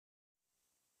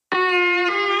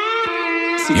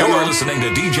You're listening to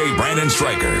DJ Brandon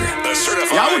Stryker, the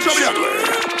certified juggler.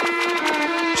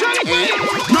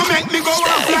 No make me go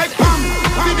off like Pam.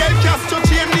 Fidel Castro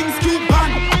chain links Cuban.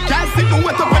 Can't sit no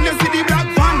wet up when you see the black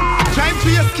van. Drive to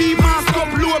your ski mask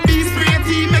up, low beat spray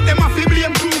tea. Make them a fi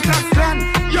blame Ku Klux Klan.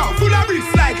 Yo, full of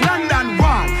bricks like London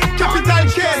Wall. Capital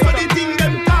K, so they think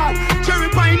them tall. Cherry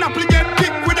pineapple get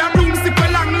pick with a broomstick a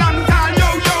long, long tall. Yo,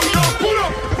 yo, yo, pull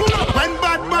up, pull up. When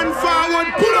bad man forward,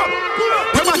 pull up, pull up.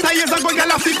 When my years ago,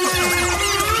 y'all have it.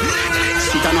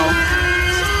 Sit down now.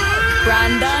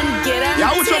 Brandon, get him, yeah,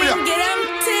 ting, get him,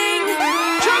 ting.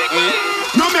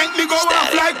 No make me go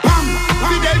off like Pam.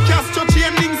 Fidel Castro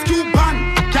chain links Cuban.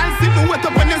 Can't sit no wet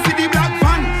up when you see the black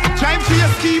van. Drive to your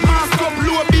ski mask up,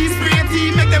 low beat spray tea.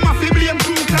 Make them a fi blame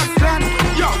Ku Klux Klan.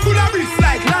 Yo, full of bricks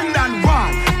like London Wall.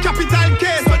 Capital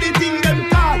K, so they think them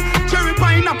tall. Cherry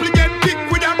pineapple get pick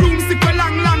with a broomstick a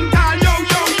long, long tall. Yo,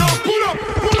 yo, yo, pull up,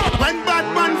 pull up. When bad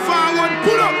man forward,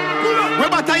 pull up, pull up. Where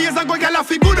about years ago, y'all a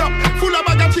fi good up. Full of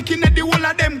bag of chicken at the whole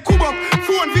of them cub up.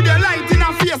 Phone video light in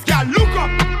her face, girl, look up.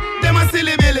 Them a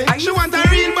silly billy. She want a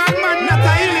real bad man, not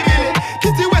a hilly billy.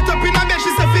 Kitty wet up in her bed, she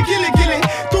say fi killy killy.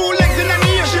 2 legs in her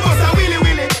ear, she bust a willy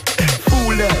willy.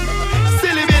 Fool them,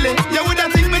 silly billy. You woulda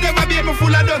think me never be me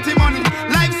full of dirty money.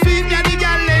 Life sweet, me a the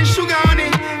girl and sugar honey.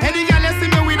 Any girl you see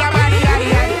me with a body,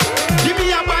 give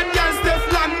me a bad girl, Steph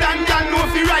London. Girl know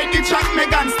fi ride the track,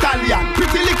 Megan Stallion.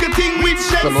 Pretty little thing with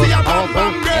Chelsea, a bam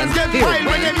bam. Girls get wild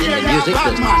when them hear ya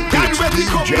bad man. Girl ready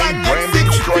come like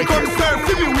X6, become surf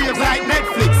to me waves like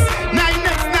Netflix.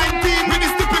 9x19 with the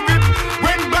stupid grip.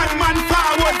 When bad man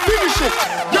forward, finish it.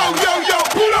 Yo, yo, yo,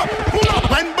 pull up, pull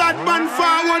up. When bad man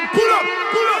forward, pull up,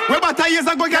 pull up. Where about years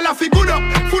ago, girl a fi good up.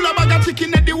 Full of bag of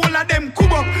chicken at the whole of them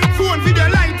cub up. Phone video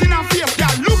light in her face,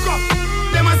 girl look up.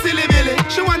 Them a silly billy.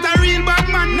 She want a real bad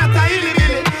man, not a hilly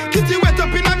billy. Kitty wet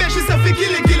up in her bed, she say fi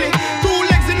killy killy. 2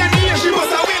 legs in her ear, she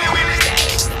bust a willy willy.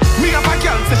 Me have a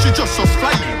girl say she just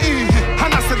flying.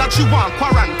 And I said that she want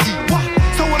quarantine.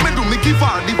 So when me do, me give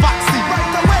her the vaccine.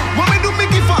 When me do, me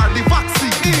give her the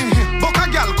vaccine. But a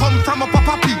girl come from a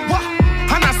papa pee.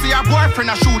 And I see her boyfriend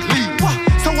a shoot leave.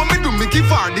 So when me do, me give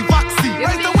her the vaccine.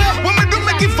 When me do,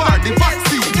 me give her the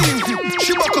vaccine.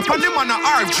 She buck up on him on a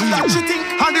RG.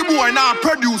 And the boy now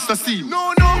produce the scene.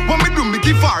 When me do, me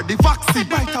give her the vaccine.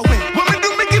 When me do,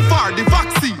 me give her the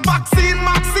vaccine. Vaccine,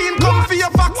 come for your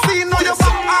vaccine. Now your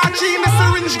back RG in the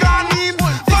syringe gone in.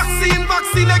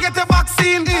 Vaccine, I get a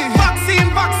vaccine.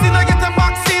 Vaccine, I get a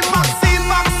vaccine.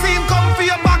 Vaccine, come for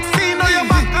your vaccine. Now your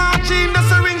back RG in the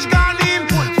syringe gone in.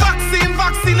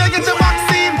 Vaccine, I get a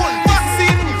vaccine.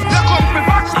 Vaccine, you come for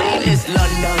vaccine. It's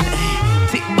London,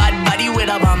 thick bad body with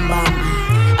a bam bam.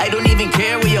 I don't even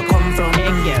care where you come from.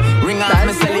 Ring off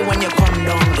me celly when you come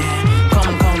down.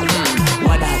 Come,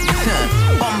 what that?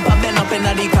 Bumper bend up in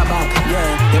the cabak.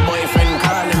 Yeah, your boyfriend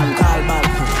call him, call back.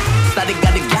 Static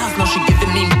got the gas, now she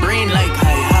giving me brain like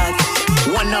hi-hats.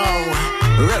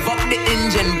 1-0, rev up the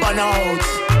engine, burn out.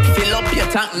 Fill up your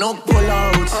tank, no pull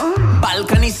out.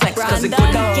 Balcony sex, cause it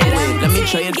good out. Let me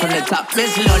try it from the top,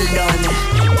 Miss London.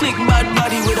 Thick bad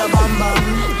body with a bam bam.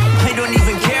 I don't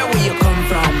even care where you come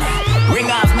from.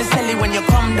 Ring off me celly when you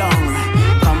come down.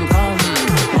 Come,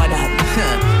 what that?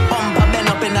 Bumper bend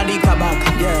up in the cabak.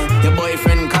 Yeah, your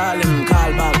boyfriend call him,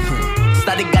 call back.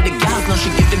 Static got the gas, now she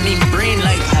giving me brain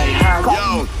like hi-hat.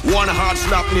 Yo, one hard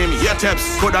slap name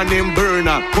Yeteps. Could a name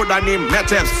Burner, could a name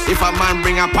Meteps. If a man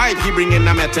bring a pipe, he bring in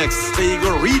a Metex. So you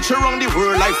go reach around the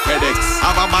world like FedEx.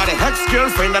 Have a body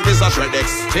ex-girlfriend that is a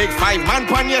Shredex. Take 5 man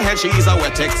pon your head, she is a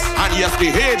Wetex. And yes,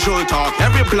 the age-old talk.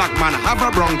 Every black man have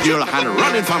a brown girl and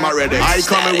running from a Redex. I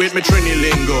coming with me Trini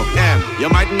lingo.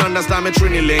 You mightn't understand me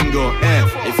Trini lingo.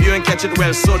 If you ain't catch it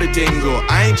well, so the tingo.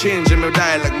 I ain't changing my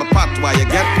dialect, my patois. You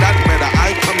get that better?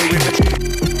 I coming with me.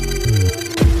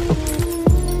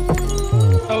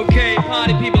 Okay,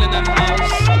 party people in the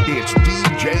house. It's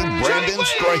DJ Brandon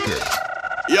Stryker.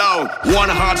 Yo, one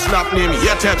hard slap name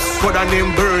Yeteps. Could a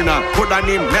name Burner, could a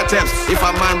name Meteps. If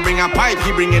a man bring a pipe,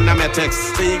 he bring in a Metex.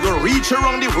 So you go reach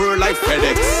around the world like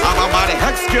FedEx. Have a body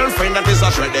ex-girlfriend that is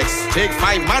a Shredex. Take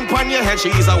 5 man pon your head, she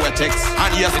is a Wetex.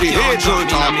 And yes, the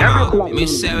age-old talk. Me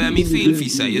say where me feel fi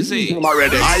say, you see.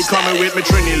 I coming with me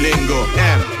Trini lingo.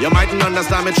 You mightn't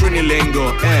understand me Trini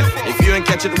lingo. If you ain't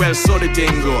catch it well, so the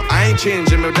tingo. I ain't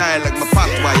changing my dialect, my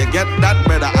patois. You get that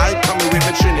better? I coming with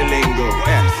me Trini lingo.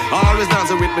 Always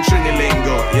dancing with me Trini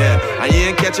lingo, yeah. And you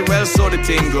ain't catching well, so the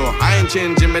tingo. I ain't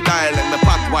changing my dialect, my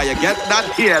patois. You get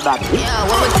that? Hear that? Yeah,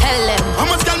 what we tell them? How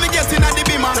much can me guessing at the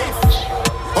beamer?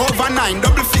 Over 9,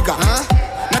 double figure.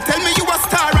 Now tell me you a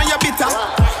star and you're bitter.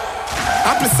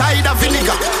 Apple cider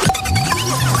vinegar.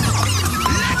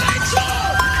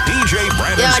 DJ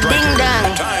Brandon Yeah, Stryker. ding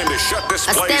dong. Time to shut this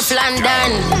I place Steph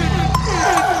London.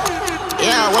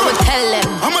 Yeah, what we tell them?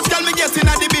 How much can me get in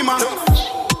at the beamer?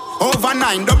 Over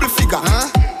 9, double figure.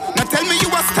 Now tell me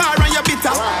you a star and you bitter.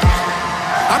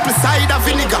 Apple cider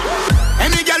vinegar.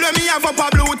 Any girl when me have up a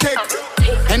blue tick.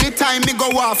 Anytime me go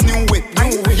off new whip.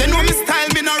 You know me style,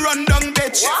 me no run down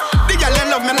bitch. The girl them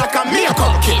love me like a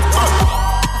makeup kit.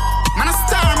 Man a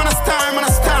star, man a star, man a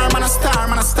star, man a star,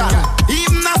 man a star.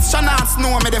 Even astronauts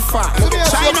know me the far.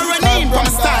 China running from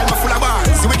a style, me full of bars.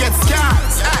 So we get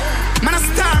scars. Man a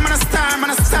star, man a star, man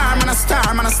a star, man a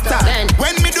star, man a star.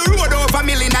 When me do road over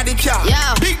million at the car.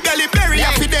 Big belly berry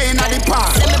happy day in the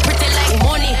park. Let me pretty like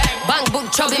money. Bank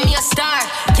book trouble me a star.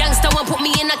 Gangsta won't put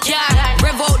me in a car.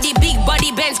 Rev out the big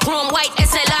body Benz chrome white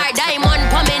SLR. Diamond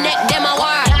pa me neck, them a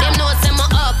war. Them know say me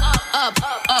up.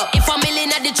 If I'm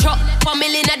million at the truck, for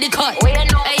million at the cut.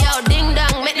 Hey yo, ding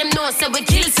dong, make them know say we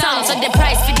kill song. So the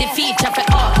price for the feature for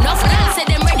up. Enough now say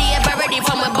them ready, ever ready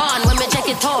from a barn. When me check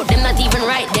it out, them not even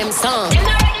write them song.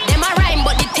 Them a rhyme,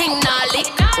 but the thing nah lick.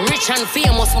 Rich and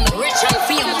famous, rich and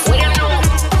famous.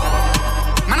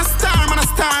 Man a star, man a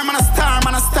star, man a star,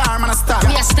 man a star, man a star.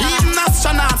 Even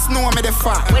astronauts know me the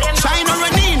far. China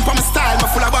running from a style, me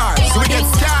full of bars. So we get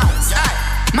scars.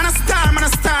 Man a star, man a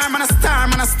star, man a star,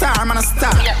 man a star, man a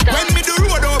star. When me do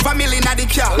road over million at the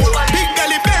car. Big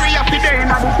belly berry happy day in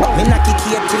the park. Me knock it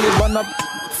here till it run up.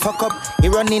 Fuck up, he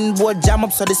running board jam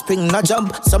up so the spring no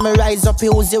jump. So me rise up, he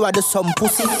zero do some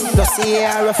pussy. Plus he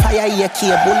air a fire, he a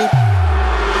key bullet.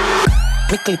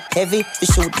 We clip heavy, we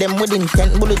shoot them with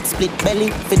intent. Bullet split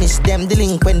belly, finish them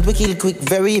delinquent. We kill quick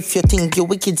very. If you think you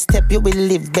wicked step, you will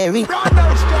live berry.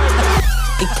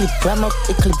 He clip ram up,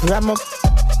 he clip ram up.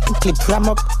 He clip ram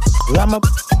up, ram up.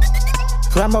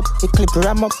 Ram up, he clip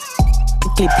ram up. He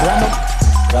clip ram up,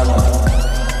 ram up.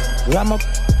 Ram up,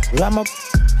 ram up.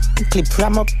 He clip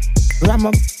ram up, ram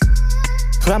up.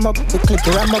 Ram up, he clip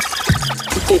ram up.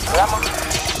 He clip ram up.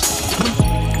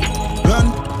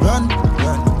 Run, run,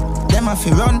 run. Them a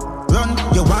fi run, run.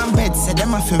 You want bed, say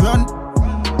them a fi run.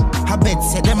 I bet,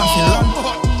 say them a fi run.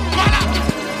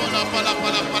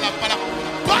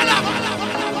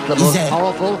 The most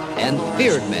powerful and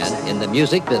feared man in the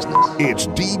music business. It's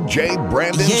DJ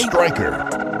Brandon Stryker.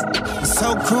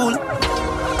 So cruel.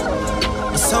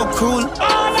 So cruel.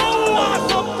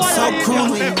 So cruel.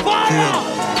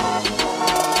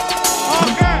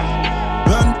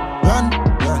 Run, run,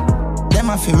 run. Them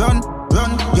a fi run,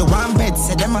 run. You want bed,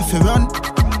 say them a fi run.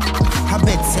 I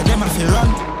bet, say them a fi run.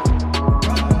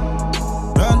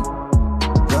 Run,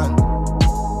 run,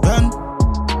 run,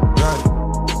 run,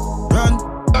 run.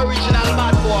 Original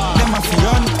bad boy. Them a fi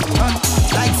run, run.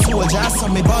 Like soldiers, so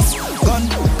me bust gun.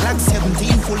 Glock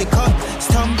 17 fully cut,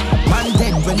 stump. Man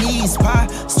dead when he is par.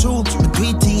 Stroke, the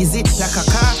tweet easy like a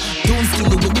car. Don't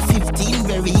steal it with the 15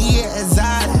 very years.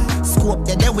 Scope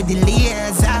there with the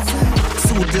laser.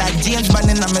 Suit like James Bond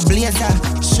in my blazer.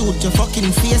 Shoot your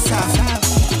fucking face off.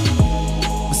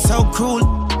 So cruel.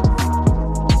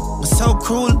 So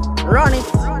cruel. Run it.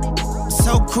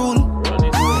 So cruel.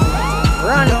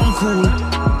 Run it. Dumb cool.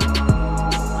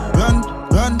 Run,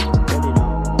 run.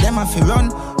 Them a fi run,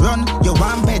 run. You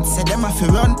want bed, say them a fi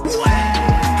run.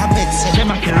 I bet, say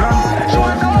them a fi run.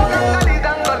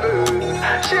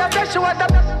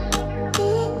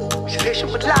 She said she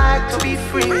would like to be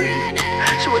free.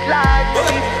 She would like to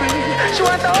be free. She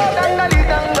want the whole dangali.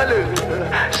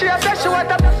 She said she want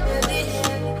the.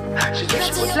 She said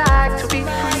she would like to be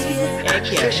free.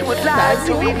 She said she would like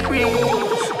to be free.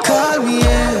 Call me,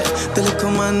 yeah. The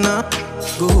little man not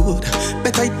good.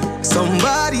 Better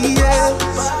somebody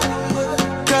else.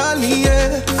 Call me,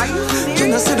 yeah. You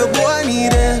know say the boy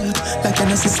need it. Like I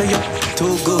know say you're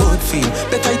too good feel.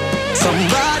 Better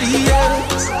somebody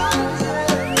else.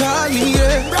 Call me,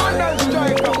 yeah.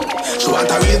 She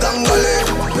want a real dangale.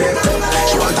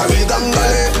 She want a real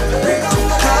dangale.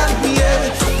 Call me, yeah.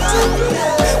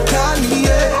 Call me,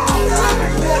 yeah.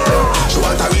 She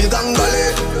want a real dangale.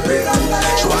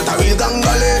 She want a real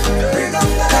dangale.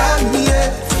 Call me, yeah.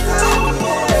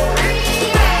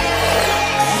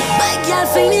 My girl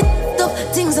fling it up,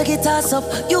 things I get tossed up.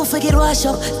 You forget wash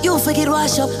up, you forget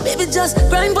wash up. Baby just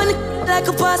grind on it like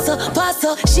a pasta.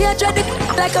 She a try to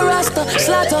like a rasta,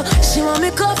 slaughter. She want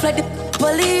me cuff like the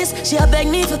police. She a beg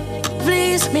me for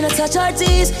please. Me not touch her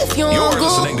teeth. If you You're want go,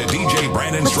 listening to DJ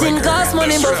Brandon but Stryker. thing cost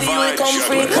money, but for you it come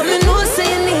free. Come and know say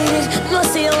you need it, no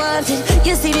say you want it.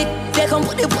 You see the they come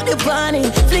put the bunny.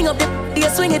 Fling up the you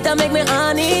swing it and make me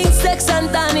honey. Sex and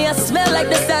tani, I smell like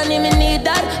the sunny. Me need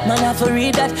that, man I for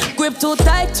read that. Grip too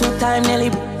tight, too time nearly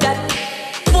that.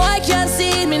 Boy can't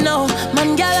see me now.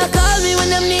 Man gala call me when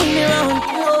them need me round.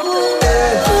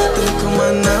 The little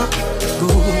man not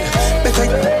good. Better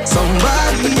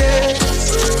somebody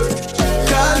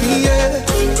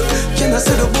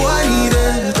say the boy need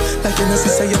it. Like you know,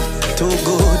 say you too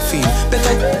good feel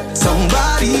better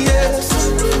somebody else.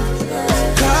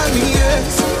 Call me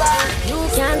yes. You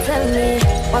can't tell me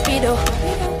what we do,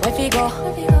 where we go,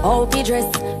 how we dress.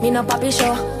 Me no papi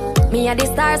show. Me a the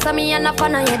star, so me a no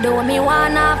fan of you. Do me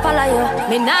wanna follow you.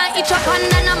 Me nah itch up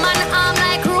under no man arm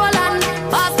like Roland.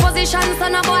 Boss position, so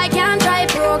no boy can't try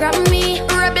program me.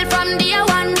 Rebel from day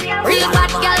one. Real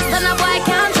bad girl, so no boy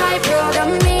can't try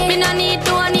program me. Me no need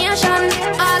donation.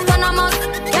 Autonomous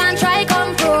can't try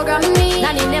come program me.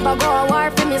 Nanny never go a war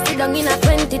for me. Sit down in a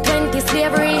 2020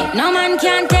 slavery. No man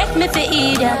can take me for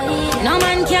idiot. No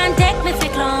man can take me for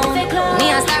clown.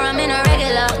 Me a star, I'm in a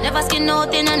regular. Never skin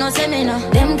out in a no seminar.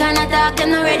 Them kinda talk,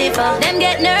 them not ready for. Them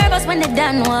get nervous when they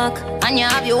done walk. And you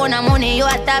have your own money, you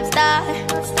a top star.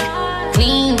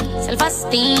 Clean,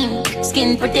 self-esteem.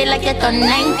 Skin pretty like you turn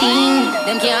 19.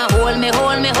 Them can't hold me,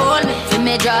 hold me, hold me. Feel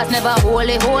me jaws never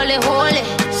holy, holy, holy.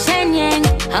 Shen Yang,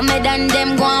 I'm me done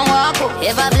them go and walk up.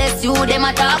 Ever bless you, them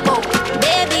a talk up.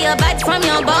 Baby, a bite from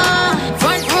your bar.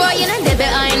 Front row, you know they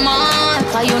behind man.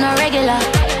 Cause you no regular.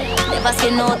 Never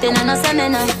skin out in a no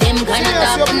seminar. Them kinda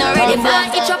talk, them not ready for.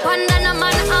 Itch up under no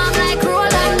man arm like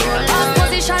Roland. Off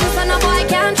position, so no boy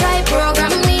can't try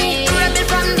program me. Rebel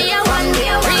from day one.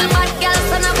 Real bad girl,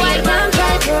 so no boy can't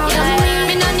try program me.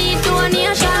 Me no need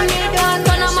donation.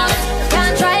 Autonomous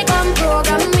can't try come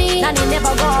program me. Nanny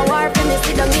never go a war for me.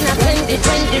 Sit down in a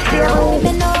 2020 crew.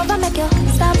 Bend over, make you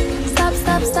stop, stop,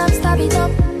 stop, stop, stop it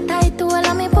up. Tight to all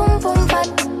of me, boom, boom, fat.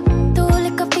 Too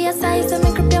liquor for your size, so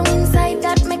me grip you inside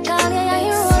that. Me call you, yeah,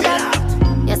 you roll that.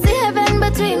 You see heaven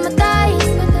between my thighs.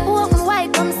 Open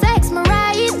wide, come sex, me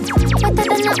right. Better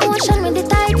than the ocean with the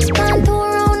tides. Turn two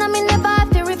round, I me never have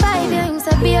to revive you. Him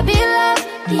say, baby love,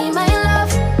 be my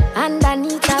love. And I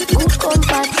need that good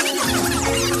comfort.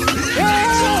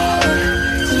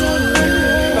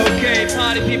 Okay,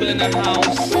 party people in the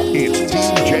house. It's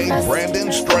DJ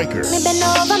Brandon Stryker. Me bend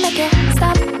over, make you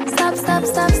stop, stop, stop,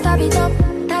 stop, stop it up.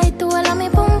 Tight to all of me,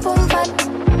 boom, boom, fat.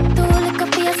 Too liquor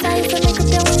for your size, so make up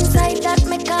your inside that.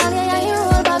 Me call you, yeah, you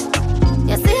roll back.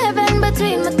 You see heaven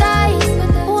between my thighs.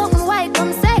 Open wide,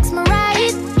 come sex, me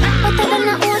right. Better than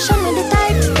the ocean with the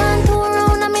tides. Turn two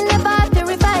round, I me never have to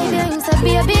revive you. Him say,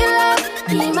 baby love,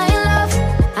 be my love.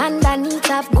 And I need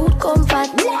to have good comfort.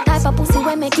 Type of pussy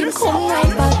where make him come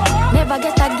right back. Never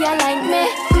get a girl like me.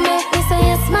 Me say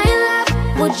yes, my love.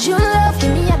 Would you love?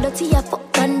 Give me a dirty, a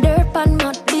fuck and dirt and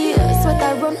not beer. Sweat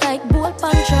I run like bull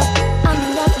punch up. And me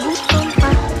have good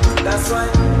comfort. That's why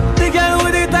the girl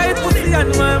with the tight pussy on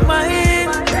my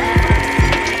mind.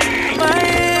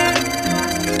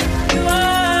 You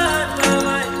are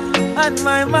on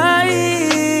my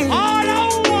mind. All I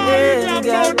want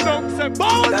is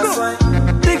that's why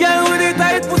the girl with the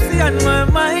tight pussy on my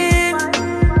mind.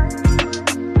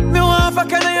 Me want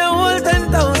fuck and I hold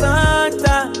 10,000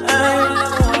 times.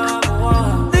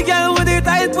 The girl with the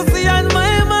tight pussy on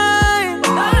my mind.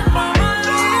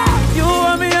 You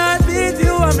are me heartbeat,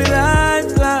 you are me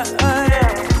lifeline.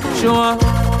 She want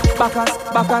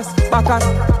backers.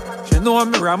 She know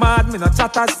me ramad, me no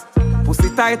chatters. Pussy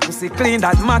tight, pussy clean,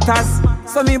 that matters.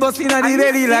 So me bust inna the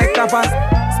belly like tapas.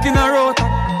 Skin a rota.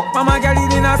 Mama girl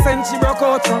in a sense she broke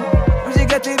out from. When she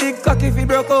get a big cock if he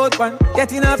broke out one.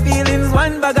 Getting her feelings,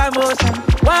 one bag of motion.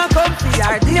 One come for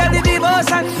her, dear the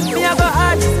devotion. Me a go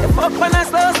hard, say fuck when I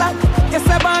slow down. Yes,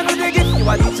 I born with the gift, you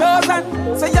are the chosen.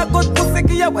 So you good pussy,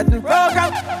 give your wedding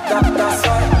program. That's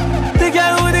why the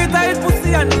girl with the tight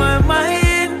pussy on my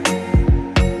mind.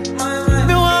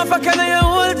 Me want fuck and I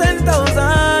hold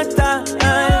 10,000 times.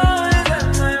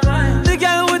 The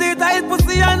girl with the tight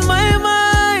pussy on my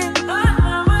mind.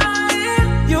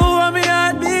 You are me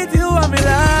heartbeat, you are me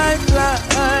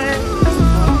lifeline.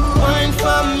 Wine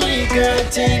for me, girl,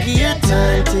 take your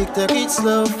time. Take the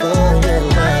slow for your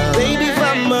life. Baby, if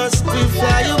I must be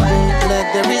fly you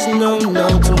like there is no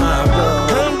tomorrow.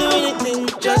 Don't do anything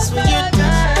just for you,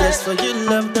 just for your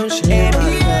love. Don't share my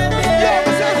love.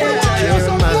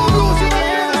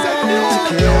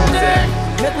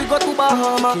 Make we go to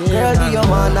Bahama. Girl, do you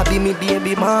wanna be me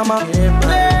baby mama?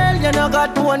 Girl, you know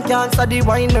got one cancer. The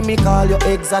wine when me call you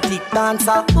exotic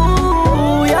dancer.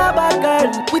 Ooh, yeah, bad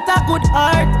girl with a good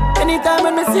heart. Anytime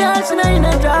when me see her, she in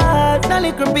a dress. A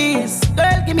little piece,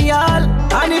 girl, give me all.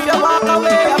 And if you walk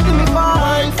away, give me fall.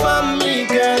 Wine for me,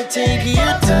 girl, take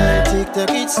your time. Take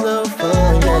the slow for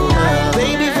your life.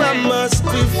 Baby, if I must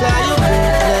be fly you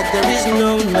like there is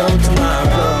no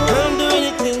tomorrow. Don't do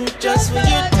anything just for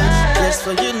you, just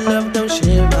for your love. Don't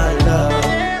share my love.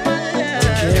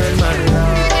 Share my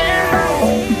love.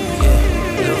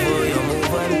 Love how you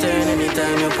move and turn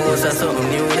anytime you post or something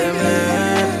new them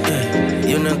learn.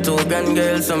 You know 2 grand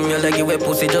girl, some you like you wear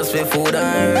pussy just for food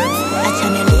and herbs. I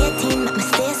channel 18, make me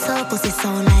stay so pussy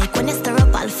sound like when you stir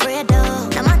up Alfredo.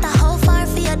 No matter how far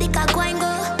for your dick I go and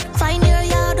go. Find your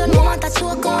yard, don't want a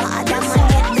choke. I damn man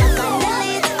get black and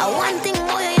delete. I one thing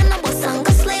more, you know bust and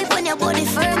go sleep. When your body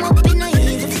firm up in the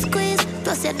easy to squeeze.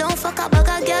 Plus you don't fuck a bag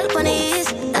a girl on the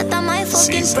east. That are my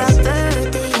fucking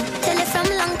property. Tell you from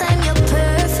long time you're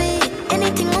perfect.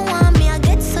 Anything you want me I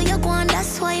get, so you go on.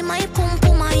 That's why my pum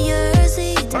pum my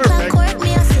jersey. Clock work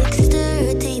me at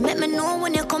 6:30. Make me know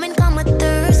when you're coming, come with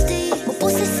thirsty. My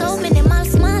pussy so minimal,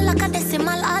 small like a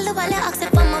decimal. All the while you ask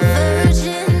if I'm a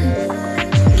virgin.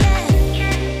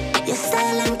 Yeah, you're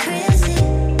styling crazy.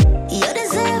 You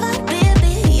deserve it,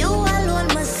 baby. You alone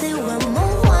must see what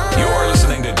more want. You are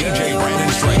listening to DJ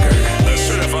Brandon Stryker, the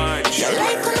certified You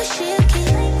like when I shake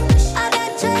it. I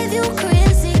that drive you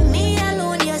crazy. Me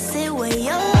alone, you say where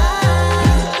you are.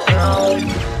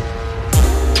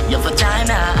 Your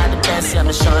vagina are the best,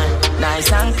 you're sure.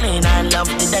 Nice and clean, I love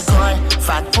the decor.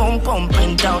 Fat pum pum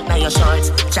print out now your shorts.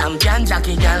 Champion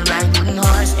jockey girl ride wooden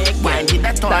horse. Wine did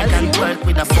that torque and twerk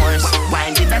with a force.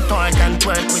 Wine did that torque and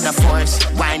twerk with a force.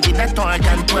 Wine did that torque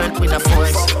and twerk with a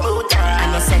force.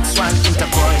 And a sexual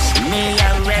intercourse. Me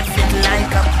and rev it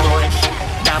like a Porsche.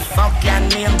 The fuck your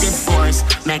name divorce.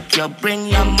 Make you bring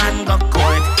your man go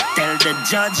court. Tell the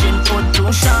judge him put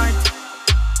too short.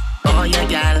 Oh yeah,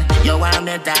 gal, you want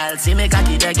me doll. See me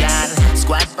cocky the gal.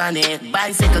 Squat on it,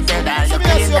 bicycle pedal. You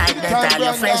clean like metal,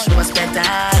 you fresh was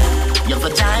better. Your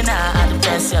vagina are the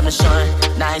best, you're sure.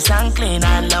 Nice and clean,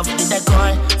 I love the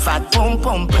decor. Fat pum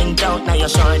pum print out now your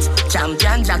shorts.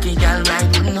 Champion jockey girl ride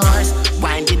wooden horse.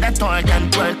 Wine did that torque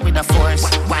and twerk with a force.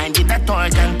 Wine did that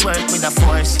torque and twerk with a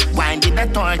force. Wine did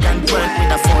that torque and twerk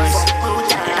with a force.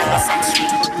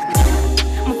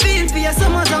 I feel for your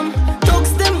summer jam.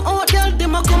 Talks them out, girl,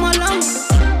 them a come along.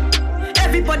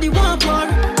 Everybody want war.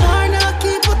 War now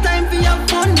keep a time for your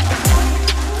fun.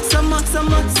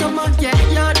 Summer, yeah.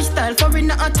 You're the style for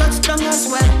in a touchdown as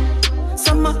well.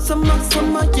 Summer,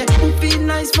 yeah. We feel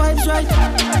nice vibes, right?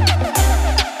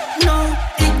 No,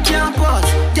 it can't pause.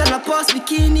 Girl, I pass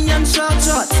bikini and short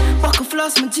shorts. Buckle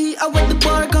floss, my G, I with the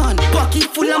bar gone. Pocket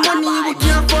full of money, we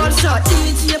can't fall short.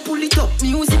 DJ pull it up,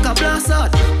 music a blast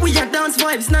out. We are dance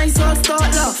vibes, nice all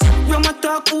start love. Run my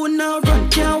talk, who now run,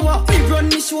 can't walk. We run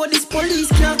the show, this police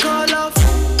can't call off.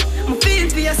 I feel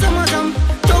for your summer jam.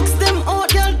 Talks them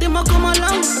out, girl, them a come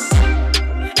along.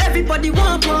 Everybody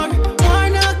want war. War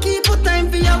now keep a time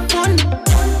for your fun.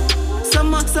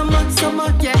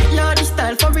 Summer, yeah. You're the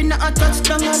style for in a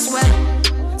touchdown as well.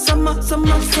 Summer,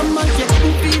 yeah.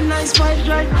 We feel nice vibes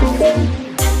right.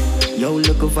 Yo,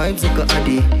 look at vibes, look at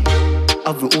Addy.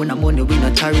 Have we own a money, we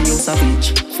not carry out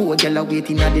savage. 4 gyal are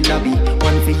waiting at the lobby.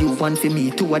 1 for you, 1 for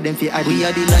me, 2 of them for Addy. We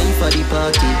are the life of the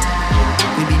party.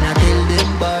 We be not tell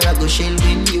them bar, I go shell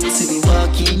when you see we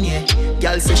walking, yeah.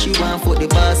 Gyal say she want for the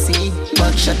bossy.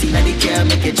 Back shot in the car,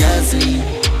 make a jazz lean.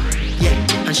 Yeah,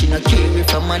 and she not care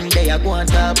if a Monday I go and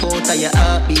talk about how your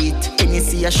heartbeat. And you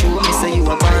see a show me say you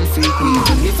a born freak. We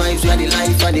do the vibes, we are the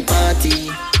life of the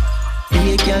party.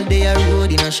 Be a girl they a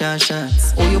road in a short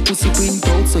shots. Oh your pussy print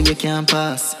out so you can't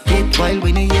pass. Get wild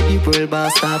when you hear the world bar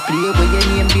start play. Where your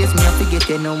name base me have to get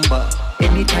your number.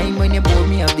 Anytime when you board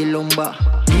me have the lumber.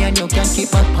 Me and you can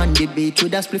keep up on the beat.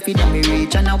 With a spliff in me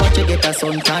reach and I watch you get a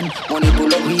suntan. Money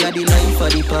pull up, we are the life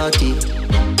of the party.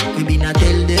 We be not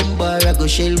tell them bar I go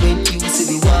shell when you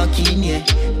see me walking, yeah.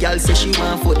 Girl say she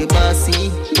want for the bossy.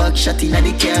 Back shot in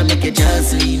the car make a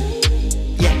jazz lean.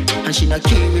 Yeah, and she not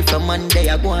care if a Monday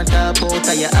I go and talk about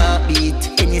how your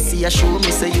heartbeat. And you see a show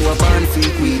me say you a born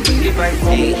freak. We do the right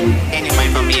way. Anyway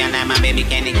for me and I, my baby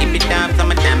can you keep it up.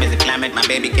 Summertime is a climate, my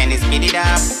baby can you speed it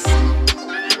up.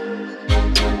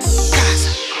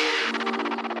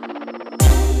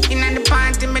 In the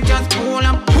party me just pull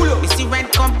up. You see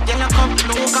red cup, yellow cup,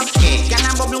 blue cup. Can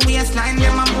I bubble waistline,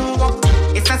 them a move up.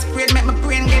 It's a spread, make my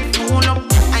brain get full up.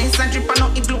 Ice and drip and no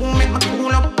igloo, make my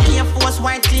cool up. Air Force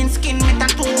white clean skin, make a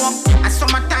toe up. At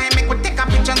summertime, make we take a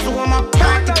picture and zoom up.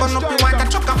 Party burn up, you want a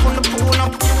truck full of pull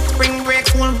up. Spring break,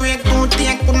 cool break, don't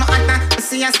take, put no hotter. I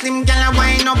see a slim girl a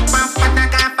wind up,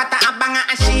 pata, a banger,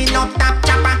 and she up top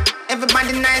chopper.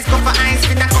 Everybody nice, go for ice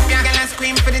with a cup, your girl and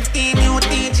scream for the team,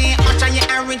 UTG. Usher, you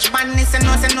a rich badness, and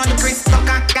no, say no, the Chris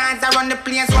Tucker. Guys around the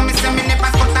place, when me say me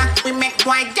never stutter. We make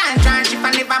white girl try, she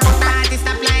can never butter. Party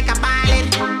stop like a ballad.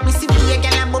 We see be a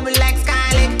girl a bubble like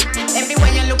Scarlet.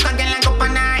 Everywhere you look, a girl like up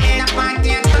on her head. A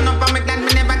party and turn up on me that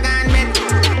me never gone met.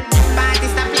 Party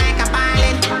stop like a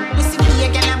ballad. We see be a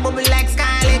girl a bubble like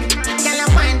Scarlet. Girl a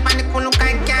wine pan the cool look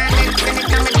like Scarlet. Send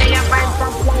it to me, lay a vibe.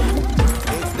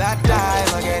 It's that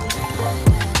time again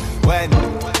when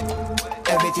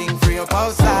everything free up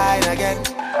outside again.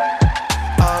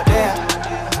 Out there,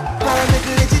 paramedic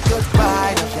legit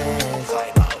goodbye the fence.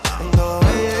 No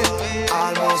way,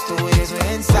 almost 2 years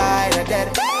we're inside a dead.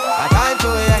 A time to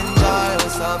enjoy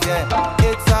ourselves, yeah.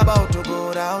 It's about to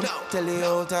go down, tell the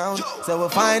whole town. So we'll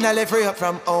finally free up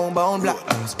from homebound. Black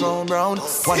house, brown,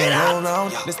 one and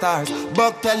round the stars.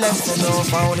 Buck tell them to no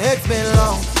found. It's been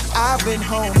long, I've been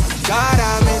home. God,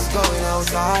 I miss going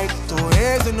outside. 2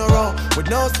 years in a row with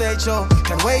no stage show.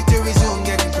 Can't wait to resume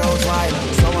getting crowds wide.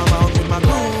 So I'm out with my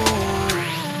crew.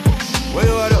 Where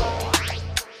you at?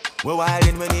 We're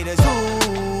wildin', we need a zoo.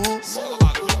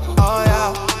 Oh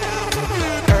yeah.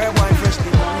 Everyone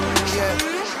freshly new, yeah.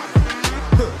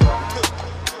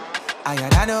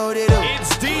 I know what they do.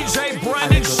 It's DJ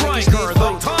Brandon Stryker, the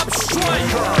top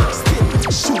striker.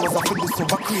 Shows up for this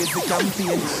over crazy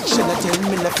campaign. Shella tell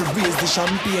me left to raise the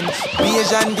champagne.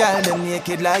 Asian girl, them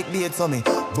naked like dates on me.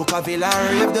 Book a villa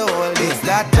and rave the whole day. It's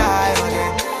that time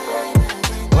again.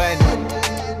 When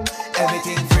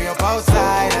everything free up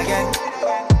outside again.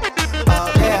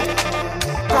 Out there,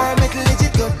 private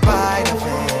legit goodbye the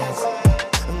fence.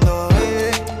 No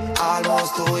way,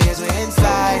 almost 2 years we're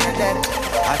inside and then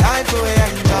a time to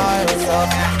enjoy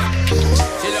ourselves.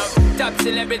 She love top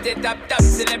celebrity, top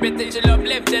celebrity. She love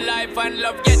live the life and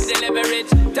love get the leverage.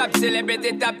 Top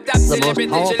celebrity, top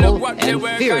celebrity. She love work the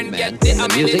work and get the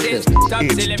amenities. Top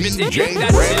celebrity,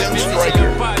 top celebrity. She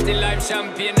love party life,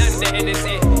 champagne and the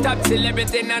energy. Top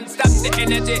celebrity, non-stop the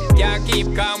energy. Can't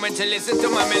keep calm when she listen to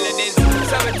my melodies.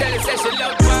 Some tell her say she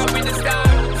love power with the star.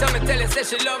 Some tell her say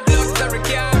she love luxury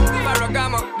car.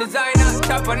 Ferragamo, designer,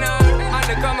 top on her. On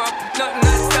the come up, nothing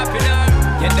not stopping her.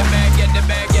 Get the bag, get the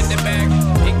bag, get the bag.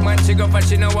 Big man, she go for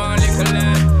she no want little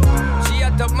land. She a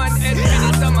top man head in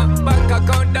the summer. Bank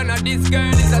account done, this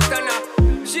girl is a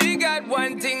stunner. She got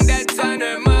one thing that's on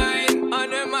her mind,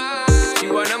 on her mind. She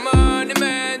want a money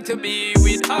man to be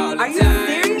with all the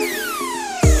time.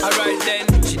 Alright then,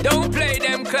 she don't play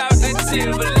them clouds with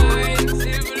silver lines,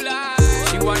 silver lines.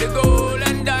 She want the gold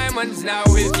and diamonds now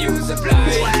with you supply.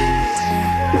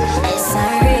 It's a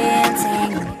real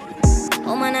thing.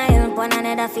 Woman, I help one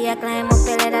another for you climb up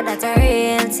the ladder, that's a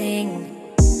real thing.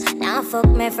 Now fuck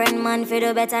my friend, man, for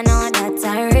the better know that's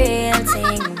a real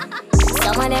thing.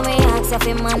 Some of them we ask if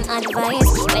a man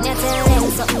advice. When you tell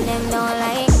them something them don't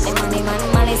like, them money man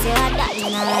malice you that you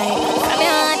not like. From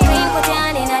your heart clean, put your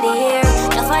hand in the air.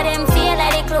 Enough of them feel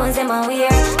like the clothes them a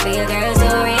wear. Real girls do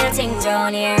real things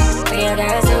round here. Real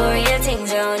girls do real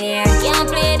things round here. Can't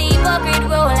play the hypocrite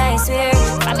role, I swear.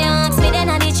 From your ask me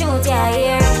then the truth you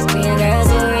hear. Real girls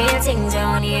do real things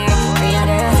round here. Real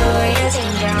girls do real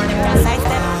things round here.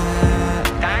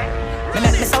 Me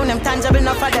make me sound them tangible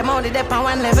enough for them only dep on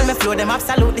one level. Me flow them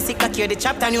absolutely sick, not cure the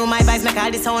chapter. New my vibes make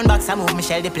all the sound box. I move me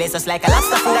shell the place just like a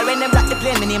lobster food. When them block the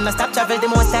plane, me name no stop travel. The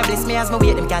most established me as me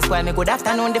wait them can't spoil me good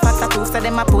afternoon. The facts are true, so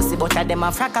them a pussy, but them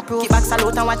a frack a proof. Keep back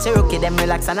salute and watch your rookie, them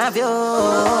relax and have you.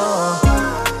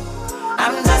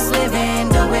 I'm just living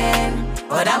the way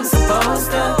what I'm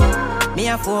supposed to. Me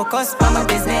a focus on my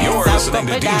business. You're listening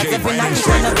to DJ Brandon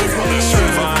Stryker, the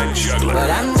certified juggler. But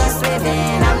I'm just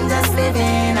living, I'm just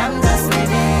living, I'm just living.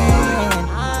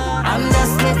 I'm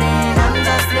just living, I'm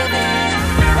just living.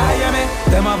 I hear me,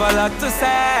 them have a lot to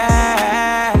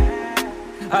say,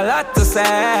 a lot to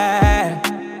say.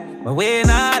 But we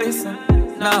not listen,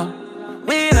 no,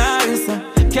 we not listen.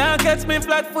 Can't catch me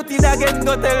flat-footed again,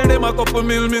 go tell them a couple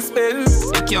mil me spend.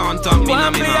 You can't talk me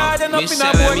no me mouth. Me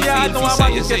say when me feel fi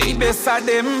say you say. Best of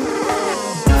them.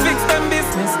 Fix them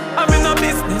business, I'm in a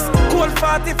business. Cold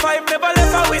 45, never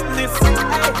left a witness.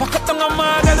 Fuck up on a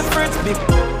man at the fridge big.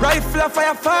 Rifle a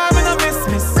fire farm in a miss.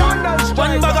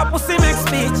 One bag of pussy make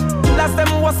speech. Last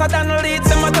them was a than lead,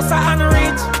 them a just a hand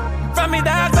reach. From me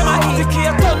dog, them a eat.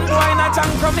 The ton boy not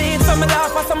junk from me. So me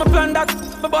laugh as me plan that.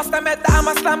 Me bust them head, I'm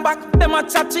a slam back. Them a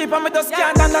chat cheap and me just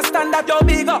can't understand that. Yo,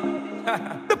 big up.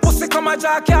 The pussy come a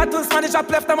jack, cartoons manager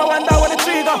left them a wonder where the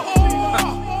trigger.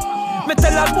 Me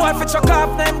tell that boy fi chuck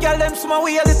off them girl, them some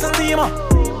way a little lima.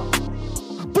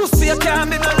 Pussy you can't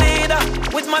be no leader,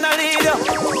 with man a leader.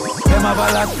 Them have a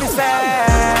lot to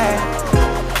say,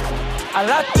 a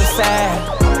lot to say,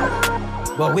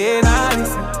 but we not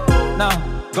listen. No.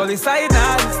 Gully side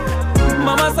nice.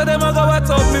 Mama said them a go watch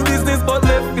out me business, but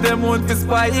left with them won't be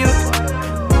spoiled.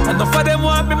 Enough of them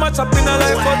want me match up in a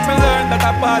life, but me learn that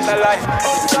a part of life.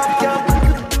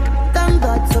 Thank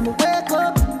God, so me wake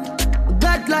up.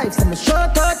 God life, so me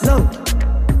short out now.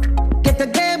 Get the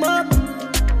game up.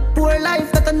 Poor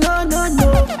life that I no.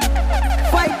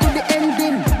 Fight to the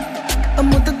ending.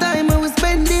 Amount of time I was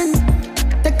spending.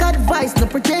 Take advice, no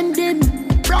pretending.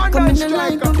 Come in the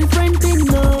line, come be friending,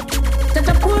 no. That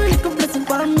a poor little blessing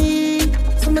for me.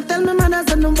 So me tell me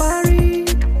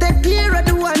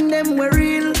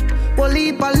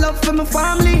for my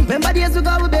family. Remember days we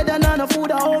got we better than no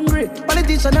food or hungry.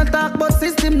 Politician a talk but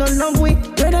system no love we.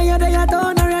 Whether you're there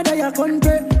town or whether you're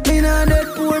country. Me nah dead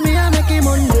poor, me a make him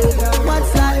Monday.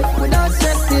 What's life without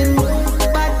stressing?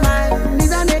 Bad mind is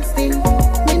the next thing.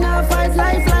 Me nah fight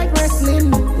life like wrestling.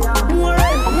 More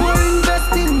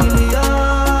investing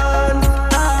millions,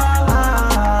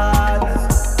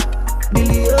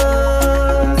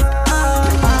 billions.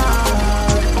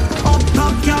 Up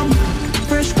top cam,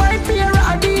 fresh white pair of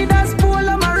Adidas,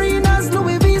 Polo Marinas,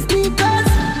 Louis V sneakers.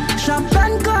 Shop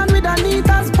and con with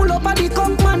Anitas, pull up at the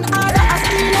Conkman, order a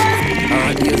steelers.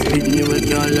 Hard days with me we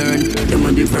can learn. Them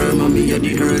on the firm and me at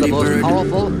the early The most bird.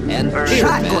 powerful and feared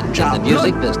man in the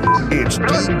music business. It's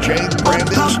DJ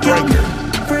Brandon Striker.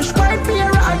 Fresh white pair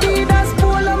of Adidas,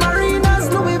 Polo Marinas,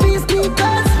 Louis V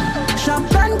sneakers. Shop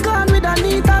and con with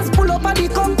Anitas, pull up at the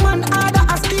Conkman, order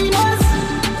a steelers.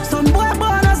 Some boy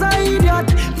born as a idiot.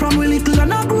 From we little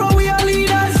and a grow we are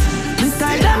leaders. This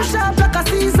time them sharp like a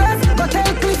Caesars. Go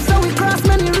tell clips so we cross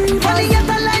many rivers. Only get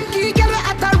a line key, get me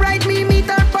at a ride me. Meet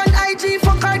her on IG,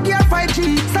 fuck her gear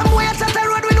 5G. Some boy at the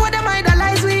road we know them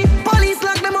idolize we. Police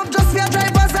lock them up just for a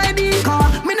driver's ID. Car,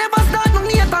 me never start no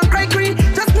hate and cry cree.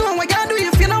 Just know what you do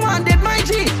if you know want dead my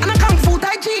G. And I come food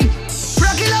I G.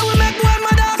 Regular we make one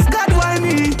my dogs, God why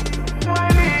me?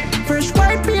 Fresh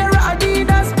white pair of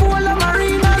Adidas, Polo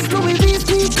Marinas, Louis V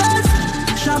sneakers.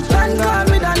 Shop and gone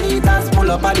with Anitas,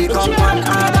 pull up at the compound,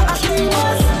 order a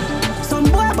steamers. Some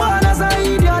boy born as a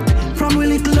idiot. From we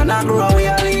little and a grow we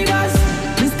are leaders.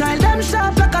 We style them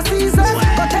sharp like a Caesar.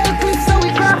 Go tell clips so we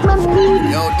crack them weed.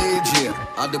 Yo DJ,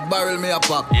 at the barrel me a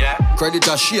pop. Yeah. Credit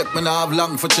a shake, me nah have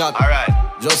long for chat. Alright.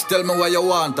 Just tell me what you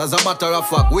want, as a matter of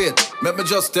fact. Wait, let me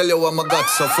just tell you what I got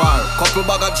so far. Couple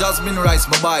bag of jasmine rice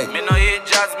me buy. Me no eat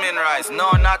jasmine rice,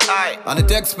 no not I. And it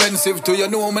expensive to you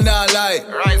know me nah lie.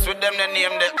 Rice with them they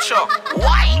name the chuck.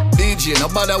 Why? DJ, no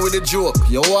bother with the joke.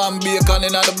 You want bacon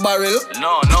in the barrel?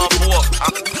 No pork.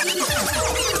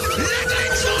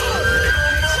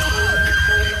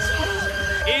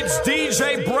 It's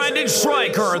DJ Brandon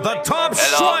Striker, the top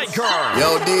striker.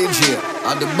 Yo DJ,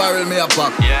 at the barrel me a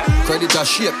pop. Yeah. Credit a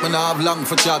shake, me nah have long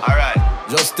for chat. Alright.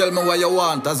 Just tell me what you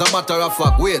want, as a matter of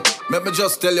fact. Wait, let me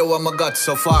just tell you what I got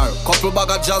so far. Couple bag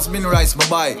of jasmine rice me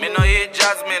buy. Me no eat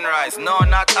jasmine rice, no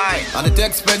not I. And it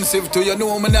expensive to you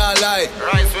know me nah lie.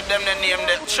 Rice with them they name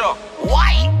the chuck.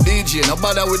 Why? DJ, no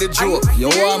bother with the joke. You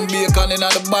want bacon in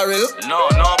the barrel? No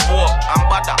pork. I'm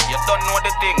butter, you don't know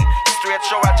the thing. Straight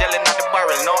shower gel in the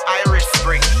barrel, no Irish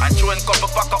Spring. And chewing couple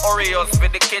pack of Oreos for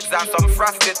the kids and some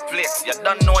frosted flakes. You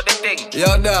don't know the thing.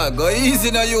 Yo dog, go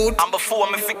easy now youth. And before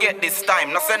me forget this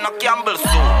time, no send no Campbell soup.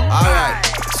 Alright,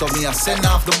 so me a send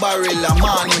off the barrel a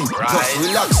morning. Just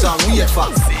relax and wait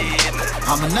for.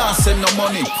 I'm not send no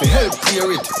money to help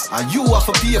clear it. And you have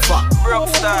to pay for. Broke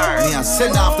star. Me a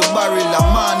send off the barrel a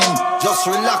morning. Just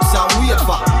relax and wait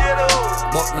for.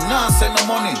 But me not send no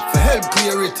money to help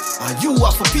clear it. And you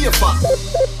have to pay for.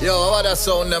 Yo, what a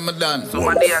sound them done?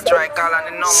 Somebody a try call and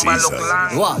the number look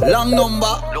long. What? Long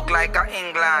number? Look like a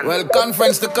England. Well,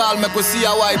 conference to call, make we see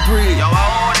how I pray. Yo,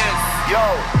 how this? Yo,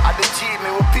 at the G,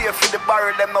 me will pay for the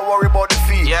barrel, them no worry about the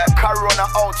fee. Yeah. Corona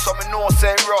out, so me know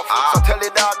say rough. So tell the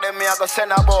dog them me I go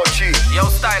send about cheap. Yo,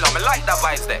 style, me like that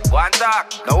vibes there. One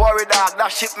talk. No worry dog,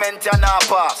 that shipment you not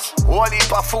pass. Whole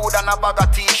heap of food and a bag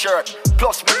of t-shirt.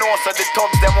 Plus me know so the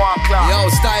tubs them want class.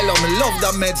 Yo, style, me love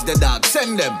the meds the dog.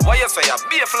 Send them. What you say?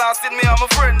 Be a flasting me and my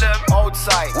friend them.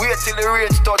 Outside, wait till the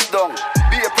range touch down.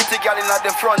 Be a pretty girl in at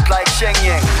the front like Sheng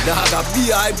Yang. Dog, a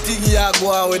be hype thing ya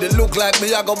go on with it look like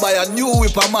me ya go buy a new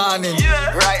whip a morning.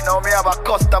 Yeah. Right now me have a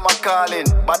customer calling,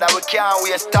 but we can't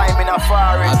waste time in a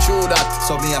foreign. I true that,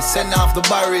 so me a send off the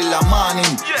barrel a morning.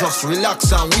 Yeah. Just relax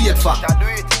and wait for. Do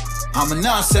it. I'm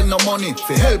not send no money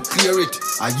for help clear it,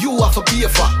 and you have to pay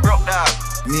for. Broke that.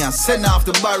 Me a send off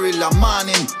the barrel a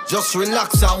morning. Just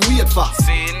relax and wait for.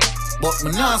 Scene. But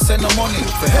me not send no money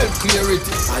for help clear it,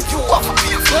 and you have to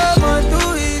pay for. Come on,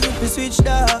 too easy to switch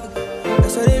dog.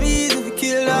 That's why them easy to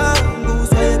kill dog.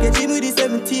 Goose why you get him with the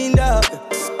 17 dog.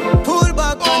 Pull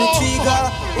back on the trigger.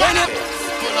 When it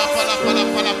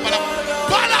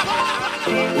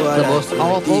The most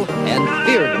powerful and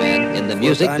feared man in the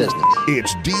music business.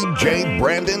 It's DJ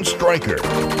Brandon Striker.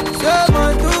 Come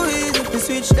on, too easy to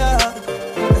switch dog.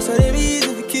 That's why them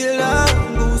easy to kill dog.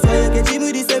 Goose why you get him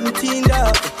with the 17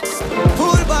 dog.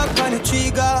 Pull back on the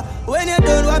trigger. When you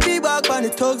done, what be back on the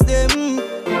thugs them.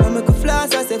 I make a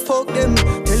flash, I say fuck them.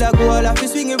 Till I go all off the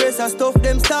swing race and stuff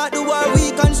them. Start the war,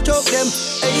 we construct them.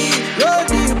 Hey, roll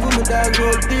deep, put me down,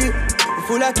 roll deep.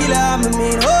 Full of killer, I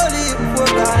mean holy. Before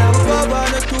God, I'm over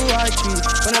on the 2 or 3.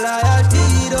 When I lie, I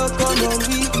don't come on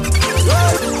me.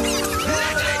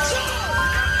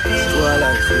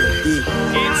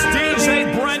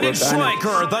 Brandon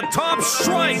Striker, the top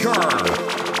striker.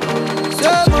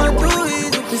 Someone too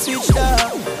easy to switch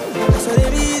that. So they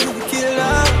easy to kill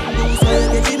that. Do so you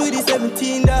get in with the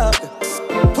 17 dog.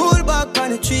 Pull back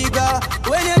on the trigger.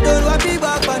 When you done, what be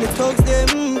back on the thugs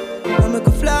them. I make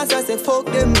a flash, I say fuck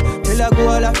them. Till I go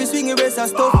all off, you swing your wrist, I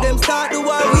stop them. Start the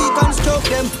war, we construct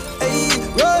them. Hey,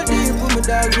 roll deep, with my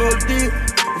dog, roll deep.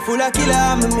 Full of killer,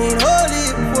 I'm a mean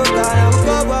holy. Work on, I'm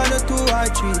cover on the 2 or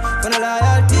 3. When I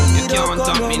loyalty, you don't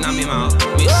come on me.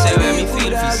 Me say where me feel,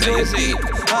 you say it.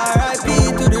 R.I.P.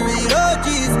 to the real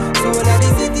OGs. So that the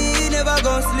city never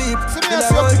gon' sleep. Till I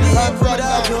roll deep, with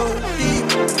I roll deep.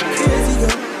 Crazy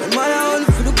girl, when man I hunt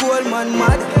for the gold, man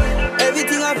mad.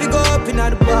 Everything I go up in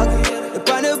the bag.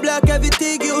 Upon the block,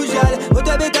 everything usual. But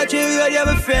I better chill, you have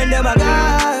a friend, them a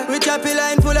guy. We chop a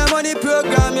line full of money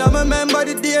program. You remember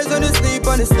the days when you sleep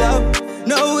on the slab.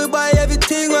 Now we buy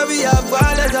everything where we have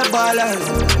ballers and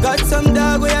ballers. Got some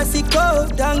dog where I sick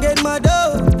out and get my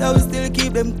dough. That we still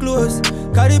keep them close.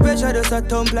 Cause the pressure does a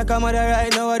thump like a mother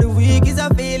right now. The week is I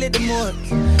feel it the most.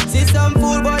 See some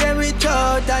fool but them reach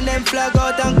out and them flag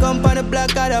out and come on the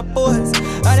block of the post.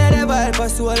 And I never help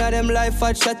us all of them life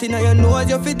fat shot in your nose.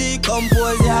 You feel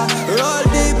decompose, yeah. Roll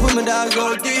deep with my dogs,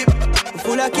 roll deep.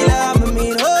 Full of killer, I'm a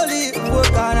mean holy.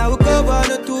 Work on, I will cover on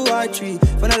the 2 or 3.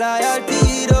 For the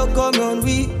loyalty, don't come on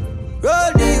we.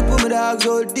 Roll deep with my dogs,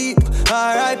 roll deep.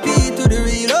 R.I.P. to the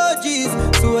real OGs.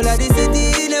 So that the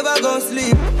city never gon'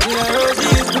 sleep. We a roll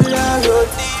deep, with the dogs, roll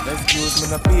deep. Excuse me,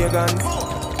 no pagans.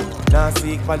 Now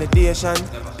seek validation.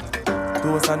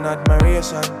 Toast and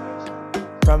admiration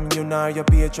from you nor your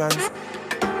patrons.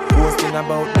 Boasting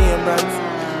about name brands.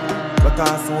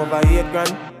 Because over 8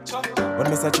 grand. When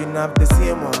me searching up the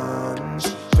same one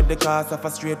with the cost of a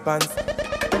straight pants.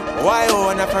 Why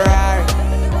own a Ferrari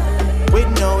with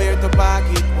nowhere to park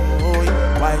it? Boy,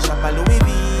 why shop a Louis V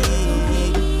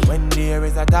when there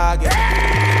is a target?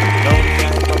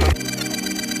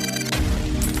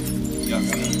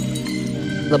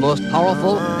 The most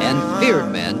powerful and feared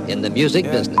man in the music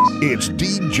business. It's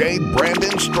DJ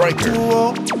Brandon Striker.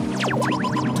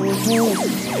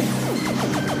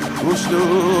 Push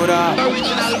through that.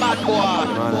 Original bad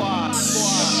boy.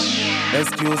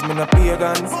 Excuse me, no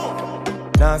pagans.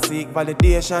 Now seek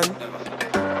validation.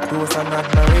 Toast and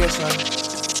admiration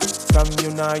from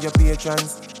you nor your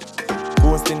patrons.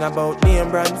 Boasting about name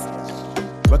brands.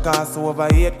 We cost over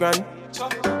 8 grand.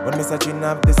 When me searching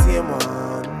up the same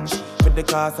one with the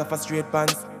cost of a straight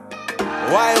pants.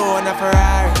 Why own a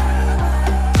Ferrari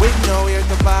with nowhere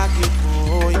to park it?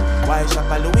 Boy, why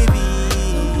shop a Louis V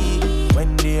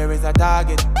when there is a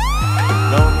target?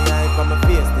 Now me hype on my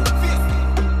face it.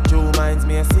 True minds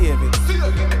me a save it.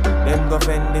 Them go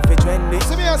fend if it's trendy.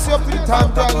 See me as you up in the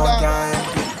time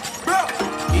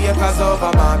Acres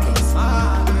over markets.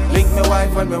 Link me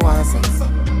wife when me want sex.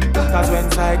 Cause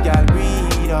when side girl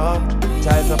breed up,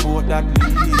 child support that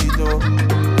lead up.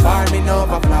 Farming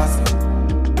over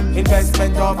flossing,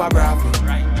 investment over profit.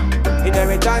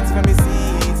 Inheritance for me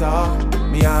seeds up.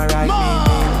 Me alright,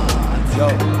 me. Yo,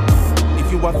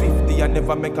 if you are 50 and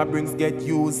never make a brings get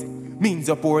used, means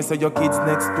you're poor so your kids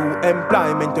next to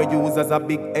employment you use as a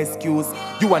big excuse.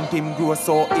 You want him grow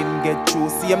so him get true.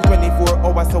 See him 24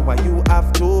 hours so what you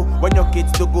have to. When your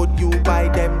kids do good you buy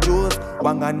them jewels.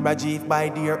 Wang and Rajiv buy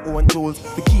their own tools.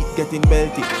 We keep getting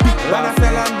belted. When I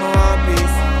sell on more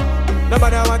piece,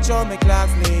 nobody watch how me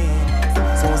clocks lean.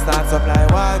 So start supply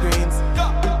Walgreens.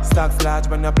 Stocks large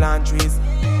when you plant trees.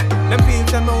 Them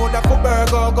fields them know that for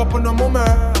burger go put no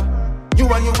mummer. You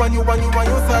and you,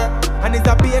 sir. And it's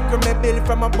a baker me bill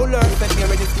from a buller. Send me a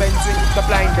dispensary,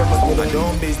 supplying them with my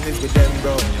own business with them,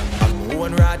 bro. I'm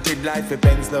own rotted life for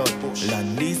pens, love.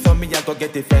 Land lease on me, I go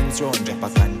get the fence round. Drop a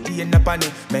container pan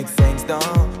it, make sense,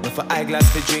 down. No for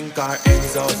eyeglass to drink or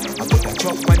ends out. I put a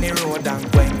truck on the road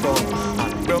and went go.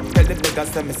 I broke, tell the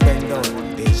beggars to me spend out.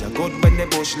 Deja good when the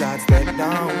bush lads step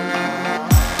down.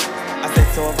 I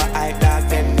set over eyeglass,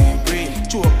 them name free.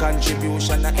 True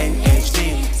contribution at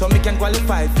NHD. So me can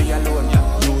qualify for your loan.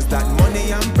 Use that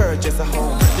money and purchase a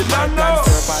home. The land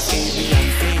transfer past A, B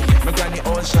and C. My granny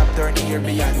old shop turn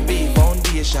Airbnb.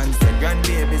 Foundation said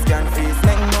grandbabies can face.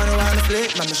 Make money on the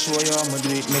plate, let me show you how me do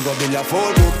it. Me go build a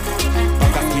photo.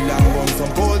 Pack a kill and run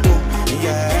some photo.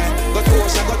 Yeah, go to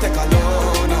ocean, go take a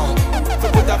loan now. So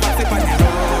put a party on the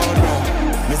road now.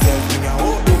 Myself bring a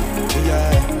hope.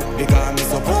 Yeah, because me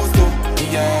supposed to.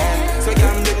 Yeah, so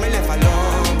can't leave me left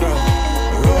alone, bro.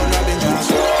 Roll up in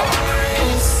Josh.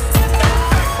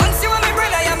 Once you want me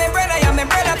brother, you're my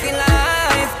brother for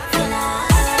life.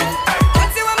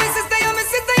 Once you want me sister, you're my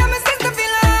sister for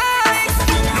life.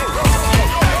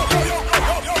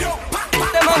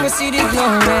 Them on me see the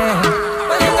glory,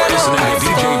 but they got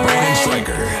no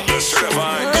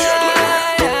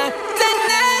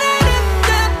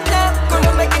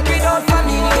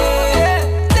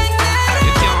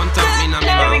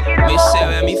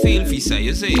say,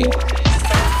 you see.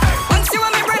 Once you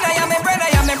want me brother, you're my brother,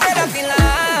 you're my brother for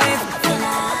life.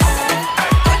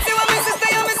 Once you want me sister,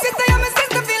 you're my sister, you're my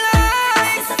sister for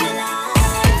life.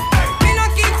 Me no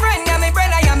keep friend, you're my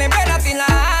brother for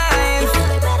life.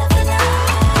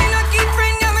 Me no keep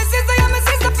friend, you're my sister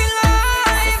for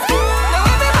life. Now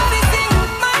everybody sing,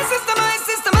 my sister,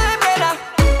 my brother.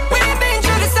 We've been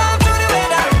through the storm, through the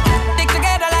weather. Stick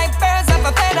together like birds of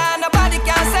a feather. Nobody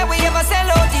can say we ever sell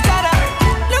out each other.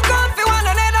 Look out for one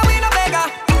another, we no beggar.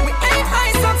 We ain't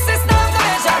high success, now the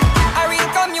measure. A real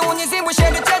community, we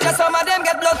share the treasure. Some of them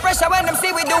get blood pressure when them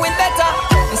see we doing better.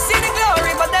 We see the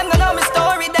glory, but them don't know my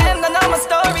story. Them don't know my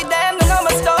story, them don't know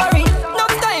my story. No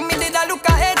time me did I look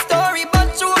at head story,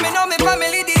 but true me know me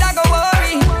family did I go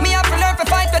worry. Me have to learn to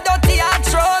fight for dirty and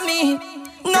throw me.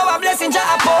 No a blessing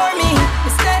Jah pour me.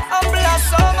 Me stay humble and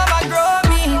so mama grow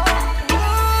me.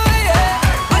 Ooh,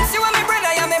 yeah. Once you want me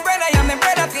brother, you're my brother, you're my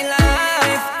brother for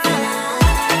life.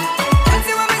 Once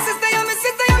you want me sister, you're my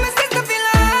sister, you're my sister for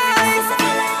life.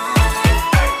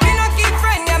 Me no keep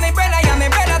friend, you're my brother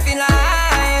for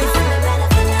life.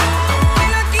 Me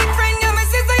no keep friend, you're my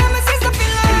sister for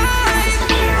life.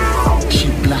 She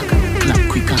black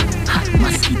quicker, hot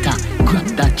mosquito. Grab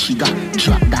that trigger,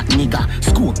 drop that nigga.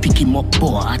 Scope pick him up,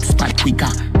 boy, hot spot quicker.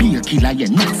 Be a killer, yeah,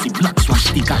 Nazi black swash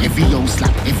sticker. Every house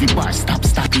slap, every bar stop,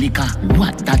 stack liquor.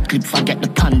 What that clip, forget the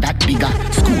pan that bigger.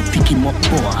 Scope pick him up,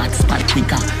 boy, hot spot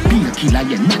quicker. Be a killer,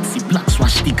 yeah, Nazi black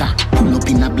swash sticker. Pull up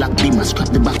in a black beamer, scrap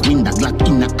the back window, Glock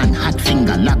in a hand, hot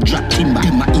finger, lock drop timber.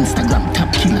 Them my Instagram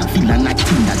top killer, villain at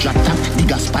Tinder, drop top.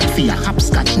 Digger spot for your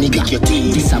hopscotch nigga.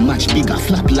 This a match bigger,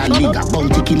 flap la nigga.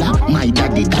 Bounty killer, my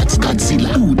daddy, that's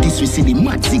Godzilla. Do this we see the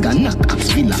mad zigga, knock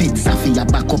axe villa. Feds a for your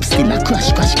backup still a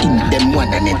crash inna. Them one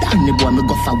another. And the boy me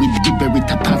go for with the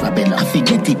berita parabella. I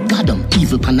forget it, God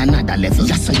evil pan another level.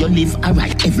 Just so you live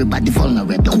alright, everybody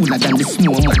vulnerable. Cooler than the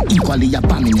small man, equally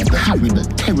abominable. Horrible,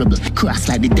 terrible, cross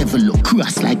like the devil look.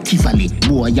 Cross like Tivoli,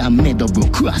 boy I'm made up bro.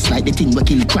 Cross like the thing we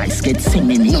kill Christ, get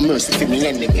semi. No mercy for me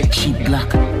enemy. She black,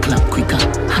 clap quicker,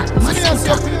 hot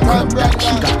mosquito. Grab that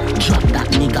trigger, drop that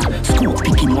nigga. Scope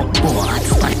pick him up, boy hot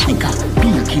spot quicker. Be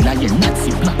a killer, yeah,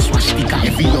 Nazi black swash sticker.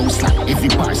 Every house slap, every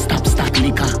bar stop, stack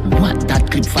liquor. What that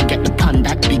clip, forget the pan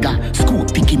that bigger.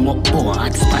 Scope pick him up, boy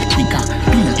hot spot quicker.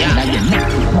 Be a killer, yeah,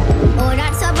 Nazi. Oh,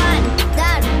 that's so bad,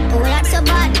 Dad. Oh, that's so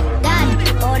bad, Dad.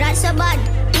 Oh, that's so bad.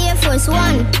 Air Force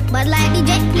One, but like the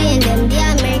jet plane, them the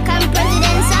American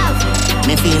presidents have.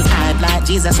 Me feel hype like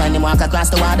Jesus when him walk across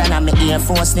the water. And me Air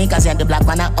Force sneakers, yeah, the black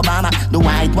one are Obama. The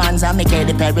white ones are me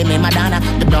Katy Perry, me Madonna.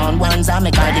 The brown ones are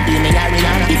me Cardi B, me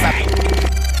Ariana. If I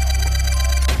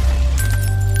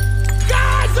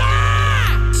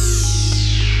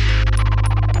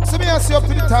See up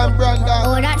to the time, Brandon.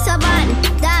 Oh, that's so bad,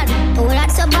 Dad. Oh,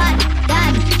 that's so bad,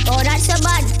 Dad. Oh, that's so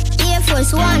bad. Air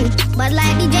Force One, but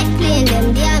like the jet plane,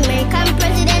 them the American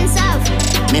presidents have.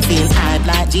 Me feel hype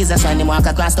like Jesus when him walk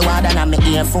across the water. And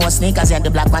me Air Force sneakers, yeah,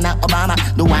 the black one are Obama.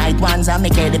 The white ones are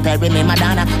me Katy Perry, me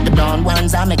Madonna. The brown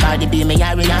ones are me Cardi B, me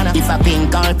Ariana. If a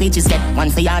pink or peaches get one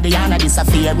for your Diana. This a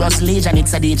Fearless Legion,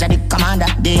 it's a DJ the commander.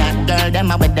 The hot girl, them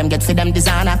a with them get for them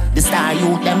designer. The star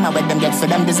youth, them a with them get for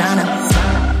them designer.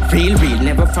 Real,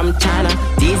 never from China.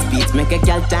 These beats make a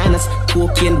gal dance.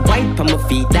 Cocaine white on my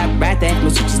feet, that right there. Me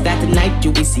switch that tonight,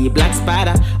 you will see a black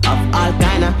spider of all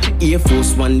kinda. Air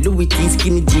Force One, Louis T,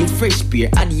 skinny jeans, fresh beer.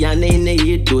 Adiana in the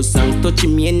ear, those songs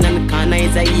touching me in the corner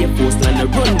is a Air Force. Now the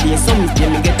runway, so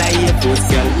me get a Air Force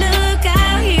girl. Look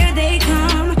out, here they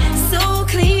come. So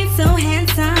clean, so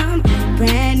handsome.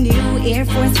 Brand new Air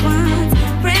Force Ones.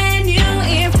 Brand new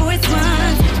Air Force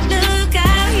Ones. Look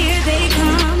out, here they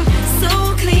come.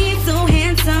 So clean, so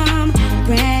handsome.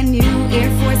 Brand new Air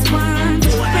Force Ones.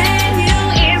 Brand new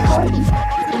Air Force.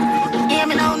 Hear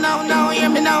me no, no, no, hear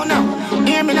me no, no.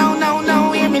 Hear me no, no,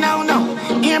 no, hear me no, no.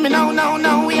 Hear me no, no,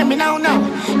 no, hear me no, no.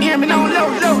 Hear me no, low,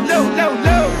 low, low, low,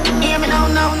 low. Hear me no,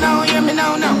 no, no, hear me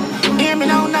no, no. Hear me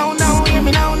no, no, no, hear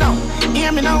me no, no.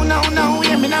 Hear me no, no, no,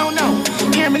 hear me no, no.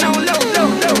 Hear me no, low, low,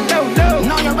 low, low, low.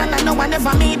 No, you run, no, I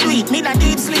never me do it. Me that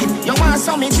deep sleep. You want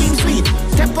some me dream sweet.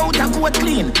 Step out and go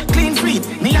clean, clean feet.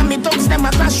 Me and me dogs them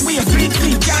a crash way, freak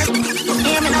feet.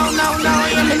 Hear me no, no, no,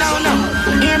 hear me no, no.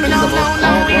 Hear me no, no,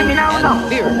 no, hear me no, no.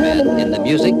 Feared man in the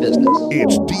music business.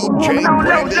 It's DJ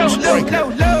Brandon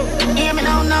Striker. Hear me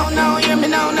no, no, no, hear me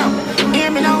no, no.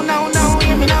 Hear me no, no, no,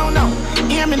 hear me no, no.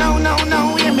 Hear me no, no,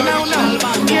 no, hear me no, no.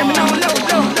 Hear me no, low,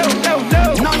 low, low, low,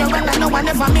 low. No, you brother, no one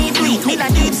ever made sweet. Me the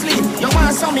deep sleep, you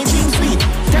want some me dream sweet.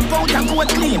 Step out and go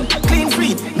clean, clean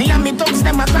free. Me and me thugs,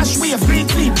 them a crash wave, free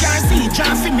sleep. Can't see,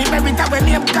 can't fit me, merit a when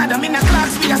name God. I'm in a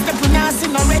class, we a step with Nancy,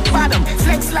 no red bottom.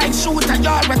 Flex like shooter,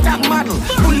 you're a top model.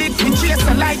 Bullet, we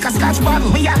chaser like a scotch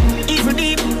bottle. We are evil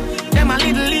deep, them a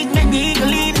little league, make the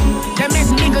eagle lead. Them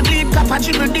make nigga deep, cap a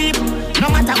dribble deep. No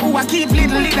matter who I keep,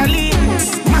 little lead.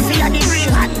 Mafia the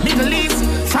real hot, Middle East.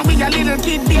 From we a little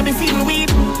kid, baby feel weed.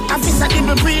 Officer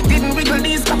didn't breathe, didn't wiggle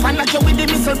these. Stop and knock you with the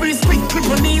missile breeze. Quick,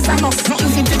 triple knees, and nothing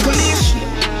to ticklish.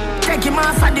 Take him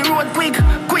off at the road quick.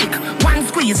 One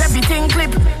squeeze, everything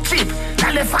clip, chip.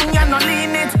 California no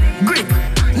lean it, grip.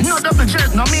 No double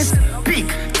jerk, no miss, pick.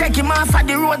 Take him off at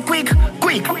the road quick.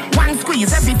 One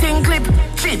squeeze, everything clip,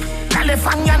 chip.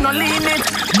 California no lean it,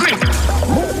 grip.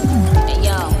 Hey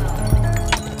yo.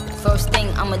 First thing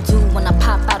I'ma do when I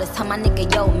pop out is tell my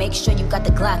nigga, yo, make sure you got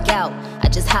the Glock out. I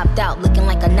just hopped out looking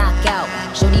like a knockout.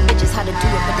 Show these bitches how to do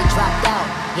it, but they dropped out.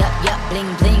 Yup,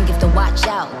 bling bling, if to watch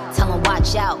out. Tell them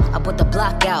watch out, I put the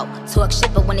block out. Talk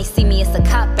shit, but when they see me, it's a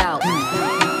cop out.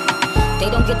 They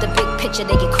don't get the big picture,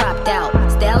 they get cropped out.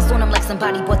 Styles on them like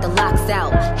somebody bought the locks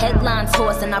out. Headlines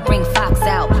horse and I bring Fox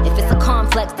out. If it's a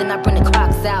complex, then I bring the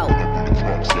Crocs out.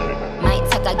 Might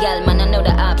take a gal, man, I know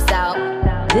the ops out.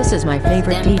 This is my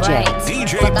favorite them DJ. Bright.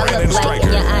 DJ what I look like in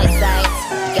your eyesight.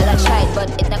 Girl, I tried, but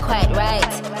it's not quite right.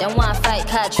 Them want fight,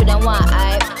 catch you, them want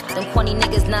hype. Them corny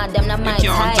niggas, nah, them not my type.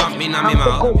 You can't talk me na me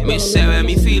mouth. Me say where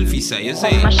me feel fi say, you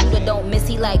say. My shooter don't miss,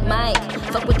 he like Mike.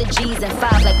 Fuck with the G's and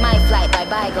 5 like my flight.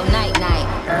 Bye-bye, go night-night.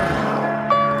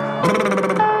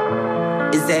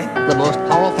 Is that the most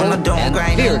powerful and feared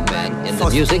man in the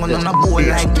music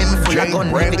business? DJ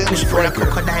Brandon Striker.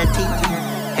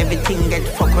 Everything get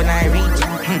fuck when I reach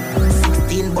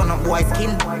 16 bun up boy skin.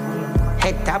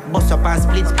 Head tap, bust up and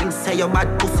split. Say your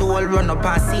bad pussy all run up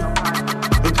and see.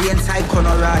 The green side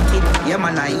corner rocket. Yeah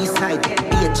man, I east side, be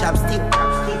a chapstick.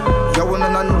 You wanna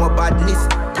know badness.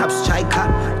 Top striker,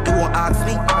 don't ask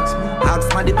me.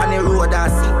 Ask my dip on the road I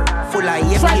see. Full of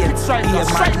yeah, be a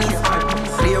madness.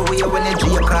 Clear way when the G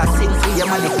crossing. See your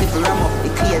man, the clip ram up, the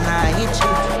clear now hit you.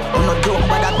 I'm not dumb,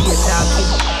 but I be a talking.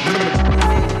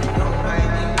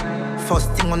 First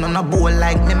thing on a bowl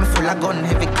like me full of gun,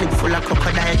 heavy clip full of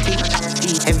crocodile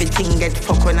teeth. Everything get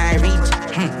fuck when I reach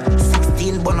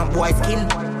 16 bun up boy skin.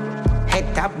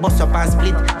 Head tap, bust up and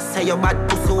split. Say your bad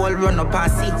pussy all run up and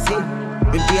see.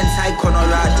 We be inside corner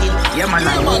rotted. Yeah man,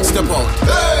 I man step out.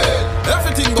 Hey,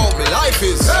 everything about me life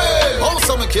is. Hey,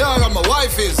 also my car and my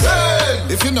wife is. Hey,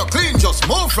 if you're not clean, just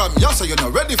move from ya so you're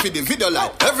not ready for the video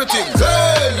like everything.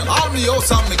 Hey, all me house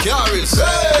and my car is.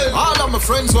 Hey, all of my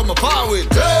friends want my power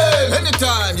with. Hey,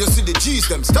 anytime you see the G's,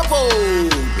 them step out.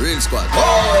 Real squad.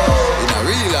 Oh, in a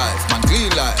real life, man,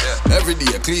 clean life. Yeah. Every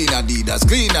day clean Adidas,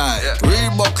 clean eye. Yeah.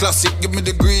 Reebok classic, give me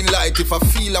the green light. If I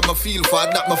feel, I'ma feel for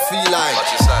that, I feel like.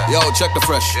 Yo, check the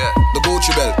fresh, yeah. The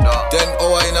Gucci belt, no. 10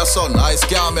 hours in the sun, ice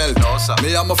can't melt. No,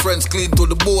 me and my friends clean to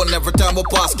the bone. Every time I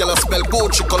pass, girl I smell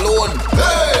Gucci cologne.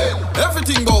 Hey,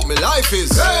 everything about me life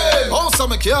is. Hey, also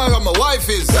my car and my wife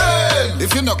is. Hey,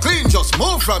 if you're not clean, just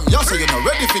move from ya so you're not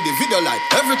ready for the video like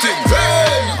everything.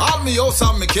 Hey, all me house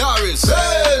and my car is.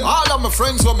 Hey, all of my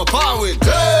friends want my power with.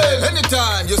 Hey,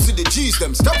 anytime you see the G's,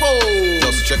 them step out.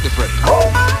 Just check the prep.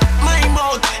 My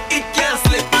mouth, it can't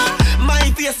slip.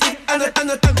 My face, it and a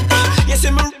you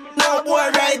see me now, boy,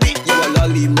 ride it. You a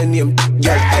lolly, my name,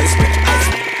 girl, ice me.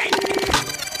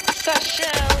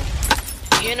 Sashel,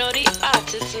 you know the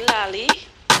artist Lolly.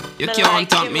 You can't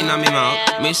talk me na me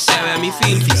mouth. Me say where me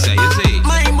feel fi say, you say.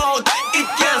 My mouth, it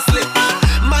can't slip.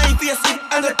 My face, it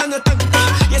and a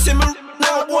you see me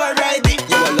now, boy, ride it.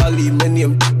 You a lolly, my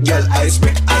name, girl, ice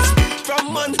me.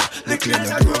 From man, the clean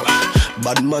a grow.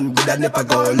 Bad man, good I never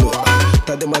go low.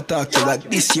 Tell them I talk to you like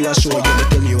this, you a show. You me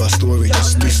tell you a story,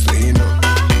 just this way, you know.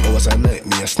 It was a night,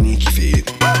 me a sneaky fade.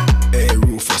 Hey,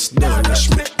 Rufus, don't rush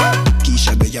me.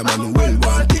 Keisha, the man well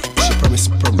want it. She promise,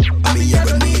 I mean, you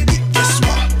ever need it. Guess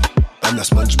what? I'm a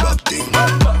SpongeBob thing.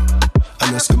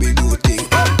 I'm a Scooby-Doo thing.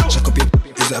 Check up your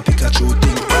is a Pikachu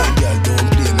thing. Oh, girl, don't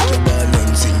play with your ball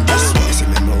and sing. Guess what? You see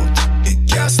me mouth, it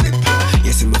can't slip.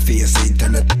 You see my face, it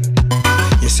and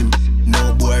you see me,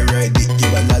 no boy ride it.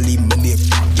 You wanna leave my name,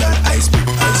 girl, ice me.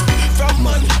 From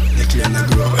man, they clean the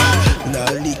grow. Nah,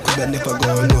 leak could I never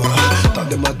go low. Talk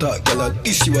them a talk, girl, like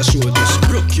this you a show. Just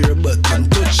broke your butt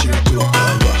and touch your toe.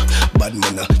 Bad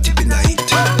man, tip in a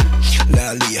hit.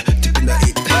 Lally, tip in a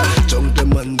hit. Jungle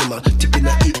man, them a tip in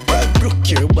a hit. Broke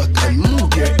your back and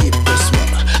move your hip. Guess what?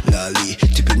 Lally,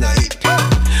 tip in a hit.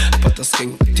 Potter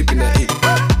King, tip in a hit.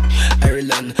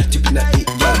 Ireland, tip in a hit.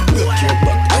 Girl, broke your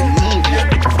back and move your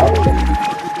hip.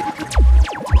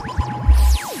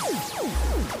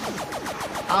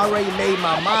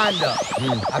 my mind up.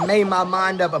 I made my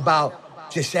mind up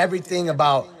about just everything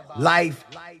about life,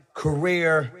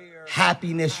 career,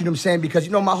 happiness, you know what I'm saying? Because,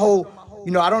 you know, my whole,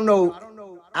 you know, I don't know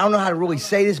how to really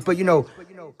say this, but, you know,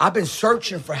 I've been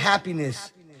searching for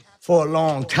happiness for a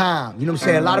long time. You know what I'm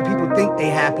saying? A lot of people think they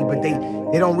happy, but they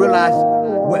don't realize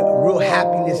what real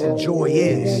happiness and joy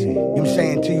is. You know what I'm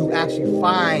saying? Until you actually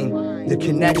find the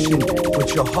connection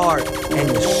with your heart and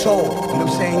your soul. You know what I'm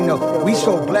saying? You know, we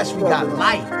so blessed we got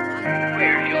life.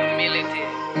 Where humility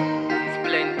is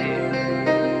plenty.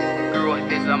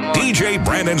 Growth is a more. DJ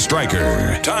Brandon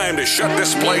Stryker. Time to shut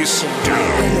this place down.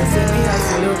 When you see me, I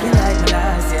still looking like my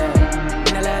last, yeah.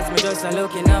 When I last, me just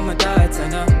looking at my thoughts,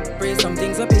 and pray some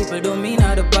things that people don't mean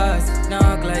out the past. Now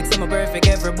act like some are perfect,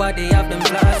 everybody have them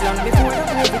flaws. Long before the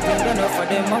everything done up for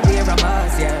them, I wear a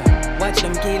mask, yeah. Watch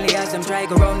them kill it as them try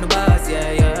go round the bars,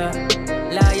 yeah, yeah.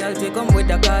 Loyalty come with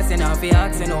the cost, and I'll be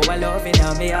asking, oh, I love in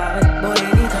my heart. But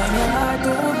anytime your heart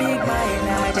too big, my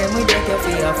lord, then we take you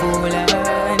for a fool,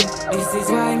 and this is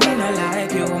why me not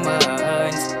like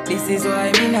humans. This is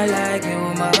why me not like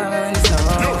humans, no,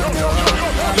 no.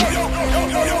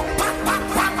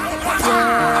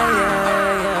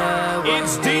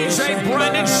 It's DJ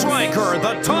Brandon Stryker,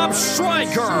 the top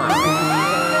striker.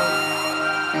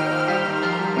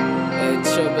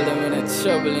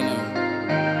 Trouble, you know.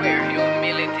 Where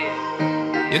humility.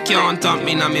 You can't talk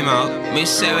me in my mouth. Me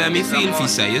say where me feel fi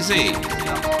say, you see.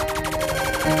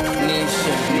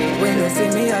 When you see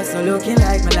me, I still looking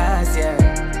like my last, yeah.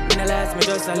 When I last, me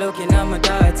just looking at my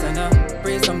thoughts, and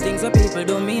pray some things that people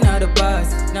don't mean out the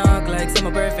past. Now act like some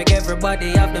are perfect,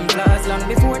 everybody have them flaws. Long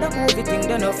before the COVID thing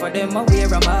done up for them, I wear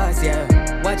a mask, yeah.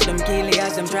 Watch them kill it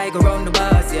as them try go round the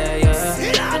bars, yeah, yeah.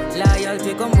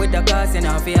 Loyalty come with the cost, and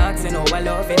I'll be asking, oh, I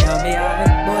love it, I'll be hard.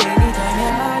 But anytime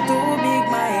your heart too big,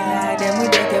 my lord, then we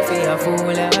take you for a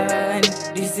fool, and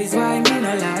this is why me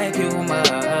not like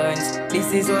humans.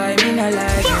 This is why me not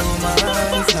like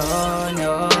humans, no,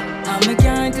 no. And me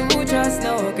can't do just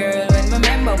no girl when me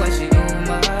remember what she do,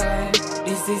 man.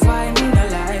 This is why me not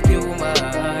like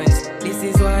humans. This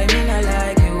is why me not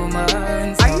like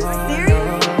humans. Are you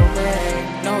serious?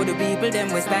 Now the people them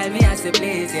will style me as they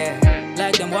please, yeah.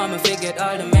 Like them want me forget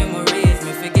all the memories.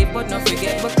 Me forget but not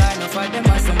forget, but kind of for them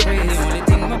are some praise. Only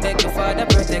thing me beg the Father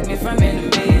protect me from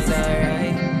enemies,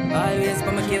 alright. Always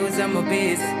for my kills and my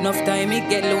base. Enough time it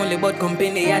get lonely, but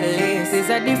company at the least. It's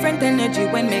a different energy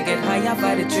when me get higher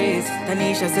by the trees.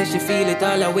 Tanisha says she feel it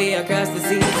all the way across the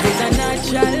seas. It's a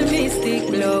natural mystic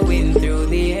blowing through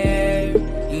the air,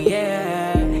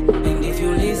 yeah. And if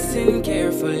you listen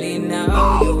carefully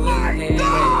now, you will hear.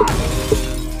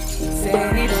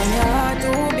 Saying it on your heart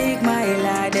too big, my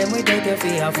lad, then we take you for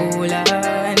a fool,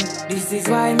 and this is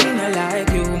why me not like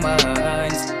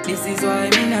humans. This is why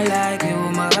me not like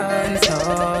humans,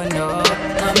 oh no.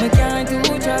 And me can't do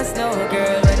just no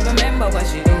girl when remember what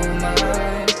she do,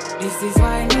 man. This is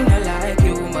why me not like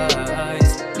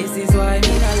humans. This is why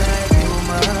me not like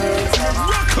humans.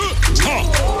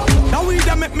 Now we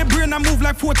that make me brain and move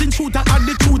like 14 shooter. At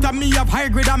the tutor, me have high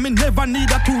grade and me never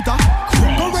need a tutor.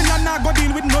 Go when I not go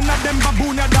deal with none of them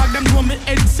baboon, ya dog. Them know me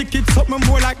head sick, it's something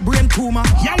more like brain tumor.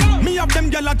 Me have them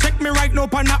gyal check me right now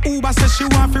on a Uber. Say she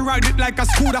want to ride it like a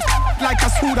scooter, like a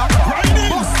scooter.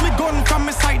 Bust me gun from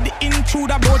me side, the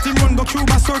intruder. Boat him run go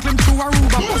Cuba, circle him through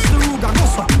Aruba. Bust the Ruger, go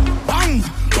so. Bang,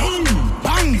 bang,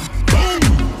 bang, bang,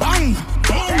 bang,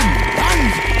 bang, bang.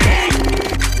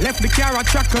 Left the car a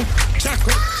chuckle.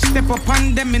 Step up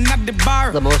on them in at the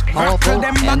bar. The most powerful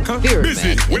and feared man in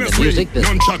the music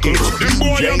business. Them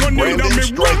boy you gonna need a me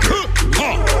rocker.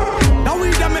 Now we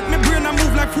that make me brain and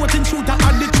move like 14 shooter.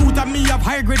 At the tutor, me have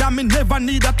high grade and me never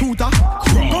need a tutor.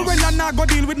 Go when I not go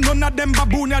deal with none of them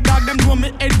baboon, ya dog. Them know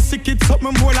me head sick, it's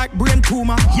something more like brain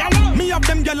tumor. Me have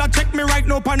them gyal check me right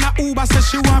now on a Uber. Say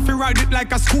she want to ride it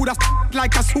like a scooter,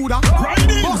 like a scooter.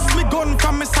 Bust me gun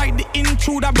from me side, the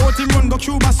intruder. Boat him run go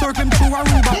Cuba, circle him through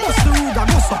Aruba. Bust the Ruger,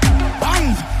 go so.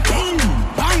 Bang, bang,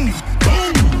 bang,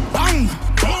 bang, bang,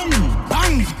 bang,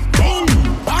 bang, bang,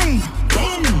 bang,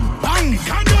 bang, bang.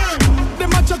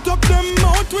 Them a chat up them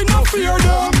mouth, we no fear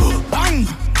them. Bang,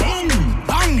 bang,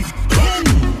 bang, bang,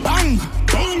 bang,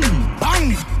 bang,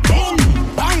 bang, bang,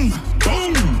 bang, bang,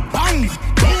 bang,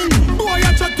 bang. Boy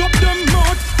a chat up them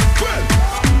mouth. Well,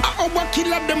 our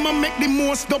killer them a make the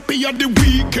most up here the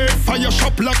week. Fire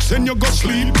shop locks and you go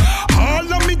sleep.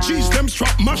 All of me G's them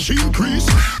strap machine crease.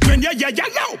 When yeah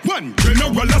now one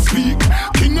general a speak.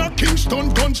 King of Kingston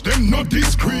guns them not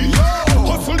discreet.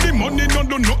 Hustle the money no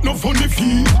do no funny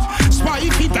feet. Spy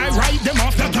if he die right them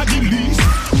off that a the least.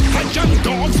 Pigeon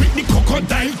dogs with the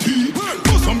crocodile teeth.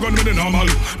 Cause I'm gonna be the normal.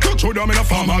 Touch them in a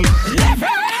formal.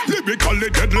 Lyrically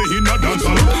deadly in a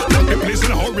dancehall. Let me place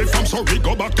in a hurry from Surrey,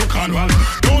 go back to Cornwall.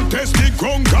 Don't test the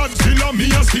ground, Godzilla,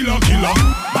 me a still a killer.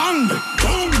 Bang,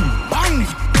 boom, bang,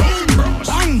 boom,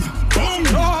 bang, boom,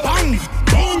 bang,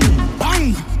 boom,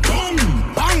 bang, boom,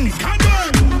 bang.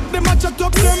 Them a chat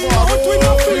up them out, we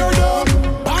no fear them.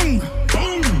 Bang,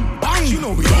 boom, bang, you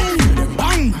know we don't fear them.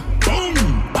 Bang, boom,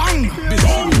 bang,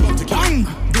 boom, bang,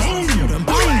 boom,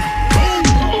 bang,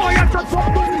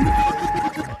 boom.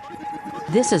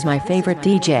 This is my favorite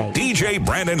DJ. DJ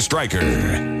Brandon Stryker.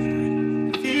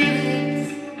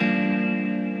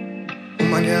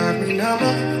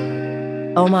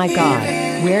 Oh my God,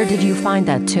 where did you find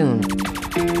that tune?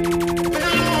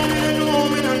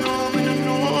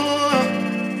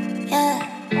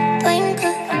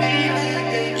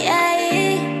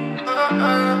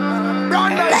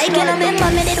 Like you know, remember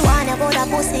me did one about a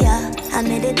pussy, yeah. I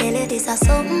made it tell you this is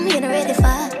something you know ready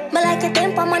for. But like your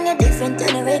temper, man, you're different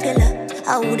than a regular.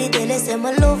 I would tell you, say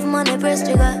my love, man, I press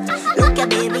trigger. Look at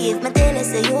baby, if my tell you,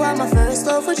 say you are my first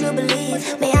love, would you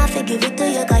believe? May I forgive it to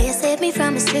you, cause you saved me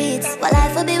from the streets. While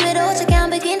life will be without you,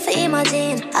 can't begin to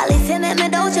imagine. All if you make me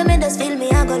doubt you, me just feel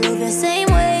me, I gonna love you same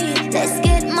way. Let's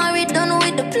get married, done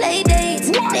with the play dates.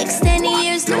 Next 10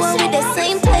 years, do it with the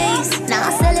same place. Now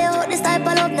I sell you out this type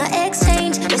of love, no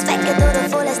exchange. Respect you to the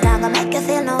fullest, I'm gonna make you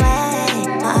feel no way.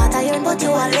 My heart I yearn, but you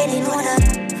already know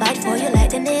that. Fight for you like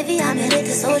the Navy, I'm a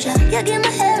little soldier. You give me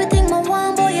everything, my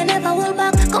one boy, you never hold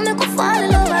back. Come make me fall in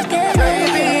love again.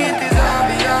 Baby, it is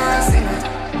obvious,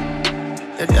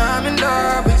 that I'm in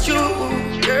love with you,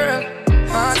 girl.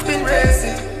 Heart's been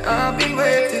racing, I've been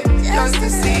waiting just to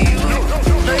see you.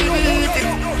 Baby,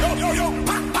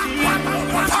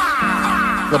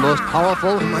 the most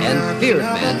powerful and feared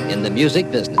man in the music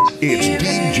business. It's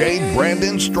DJ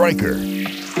Brandon Stryker.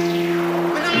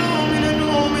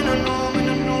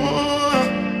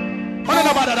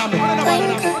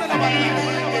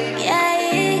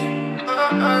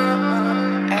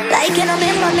 Like you know,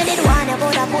 remember me did one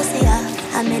about a pussy, yeah.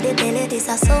 I made it tell you this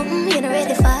is something you know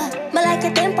ready for. But like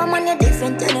your temper, man, you're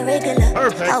different than a regular.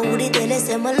 Perfect. I would tell you,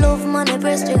 say my love, man, I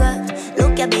press trigger.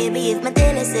 Look at baby, if my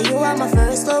tell you, say you are my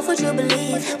first love, would you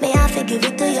believe? May I forgive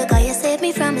it to you, cause you saved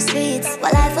me from the streets.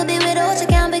 While life will be without you,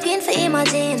 can't begin to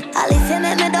imagine. All if you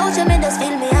make me doubt you, me just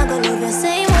feel me, I gonna love you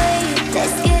same way.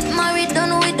 Let's get married,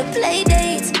 done with the play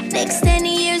dates. Next 10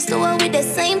 years, do it with the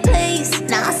same place.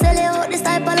 Now I sell you out this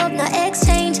type of love, no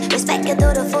exchange. Respect you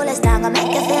to the fullest, I'm gonna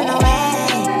make you feel no way.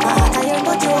 My heart I yearn,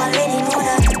 but you already know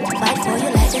that. Fight for you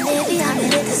like the Navy, I'm a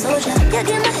little soldier. You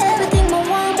give me everything, my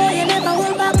one boy, you never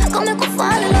hold back. Come make me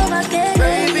fall in love again.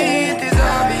 baby, it is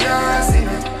obvious,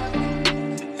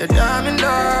 that I'm in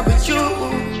love with you,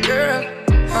 girl.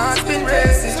 Heart's been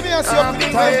racing, I've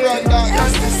been waiting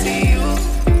just to see you.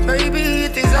 Baby,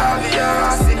 it is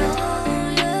obvious,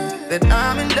 that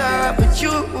I'm in love with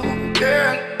you,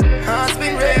 girl. Heart's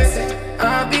been racing,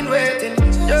 I've been waiting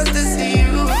just to see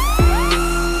you.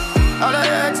 All I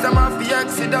ask them off the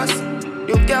Exodus.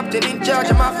 You captain in charge,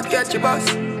 I'm off to catch your bus.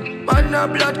 But no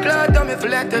blood clot, I'm if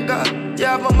let you go. You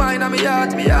have my mind on my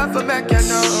heart, me have to make you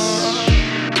know.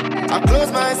 I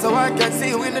close my eyes so I can see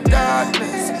you in the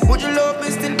darkness. Would you love me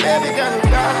still, baby girl,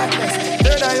 regardless?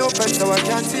 Third eye open so I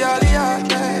can see all the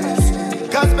darkness.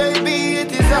 Cause baby,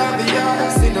 it is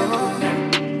obvious,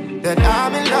 that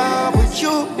I'm in love with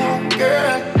you,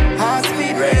 girl. Heart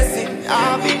speed racing,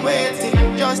 I've been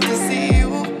waiting just to see you.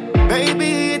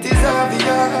 Baby, it is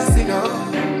obvious,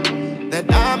 that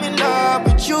I'm in love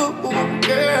with you,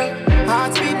 girl.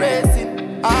 Heart speed racing,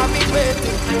 I've been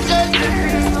waiting just to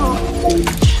see you.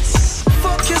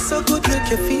 Fuck you so good, make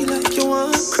you feel like you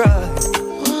want to cry.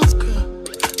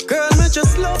 Girl, me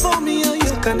just love on me and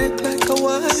you connect like a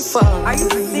Wi-Fi. Are you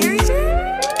serious?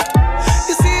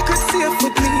 Your secret safe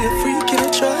with me, a freak in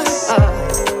a try.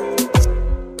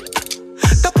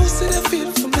 That pussy that feel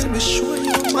for me show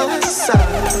you my side.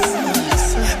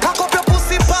 Cock up your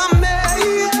pussy pa me,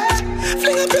 yeah.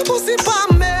 Fling up your pussy pa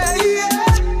me,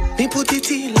 yeah. Me put it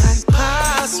in like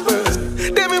password.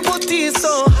 Then me put it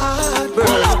so hard, bro.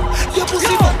 Your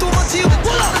pussy for too much, you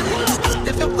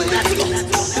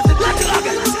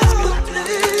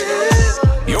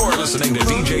You're listening to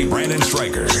DJ Brandon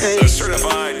Stryker, the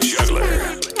certified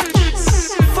juggler.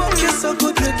 Fuck you so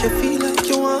good, make you feel like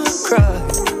you want to cry.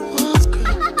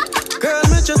 Girl,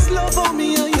 me just love on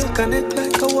me and you connect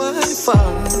like a Wi-Fi.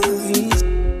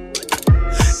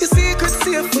 Your secret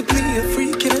safe with me, a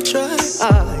freak in a try.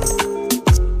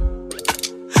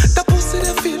 That pussy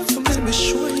that feel for me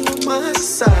show you on my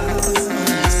side.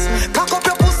 Cock up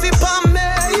your pussy pa me,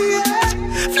 yeah.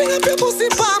 Fling up your pussy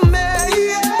pa me,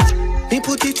 yeah. Me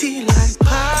put it in like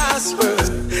password.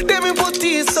 Then me put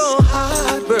it so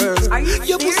hard, bro.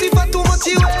 Your pussy for too much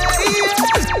you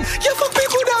You fuck me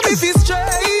good and me feel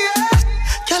straight.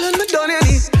 Girl, and me done you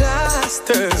need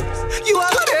plaster. You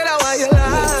are the better while you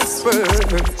last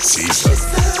first. She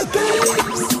said, babe,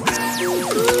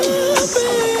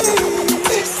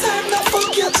 this time the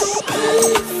fuck you too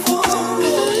painful.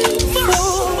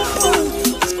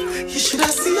 You should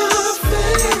have seen her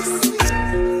face.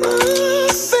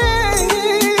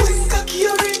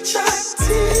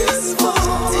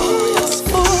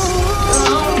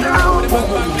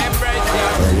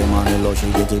 She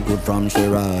get it good from she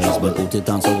rise, but put it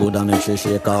on so good and make she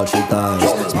shake out she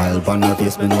ties. Smile upon her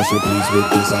face, me know she pleased with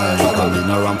this eye. Calling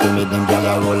her ramp to make them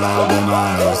gyal roll out them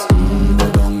eyes. Go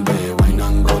down there, wine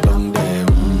and go down there.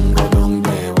 Go down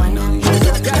there, wine and go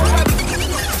down there.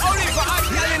 Only for hot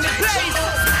gyal in the place.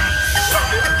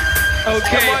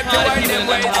 Okay, party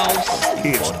people in the house.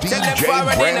 It's DJ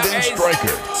Brandon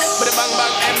Stryker. With a bang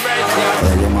bang embrace,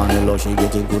 yeah. Early morning low, she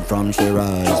get it good from she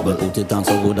rise, but put it on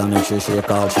so good and make she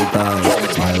shake out she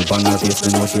ties. Smile upon her face,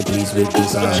 me know she pleased with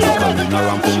this eye. Calling her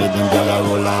ramp to make them gyal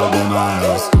roll out them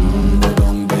eyes. Go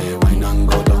down there, wine and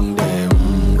go down there.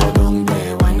 Go down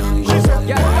there, wine and go down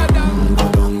there. Go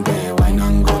down there, wine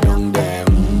and go down there.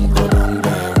 Go down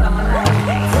there.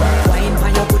 Wine for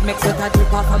your good makes you a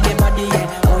drip off from your body,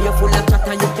 yeah. Oh, you're full of chat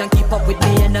and you can keep up with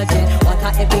me energy. What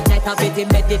a epic night of it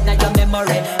embedded in your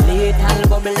memory. Little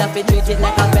bubble up and treat it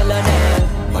like a felony.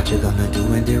 What you gonna do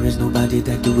when there is nobody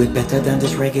that do it better than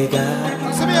this reggae guy?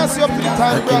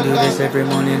 I can do this every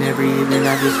morning, every evening.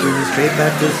 I just scream straight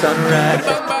back to sunrise.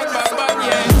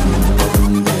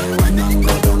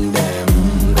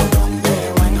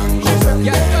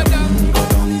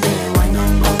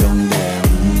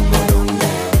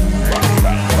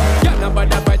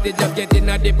 Just get in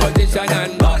a the position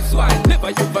and boss one.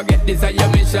 Never you forget this is your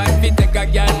mission. If you take a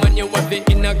girl, man, you want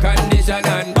to in a condition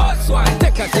and boss one.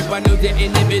 Take a sip and lose your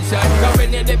inhibition. Cause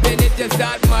when you dip in it, you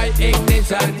start my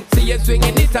ignition. See you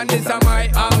swinging it and this is my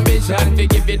ambition. We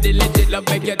give you the legit love,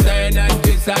 make you turn and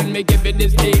twist and me give you the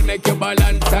steel, make you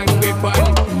balance and grip on.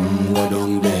 Go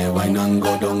down there, wine and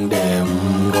go down there.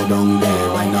 Go down there,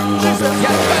 wine and go down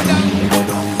there. Go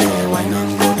down there, wine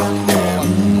and go down there.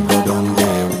 Go down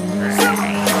there.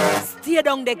 Stay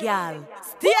down there, girl.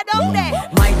 Stay down there.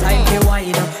 My time to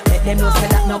wine up. Let them know say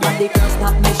that nobody can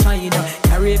stop me shine.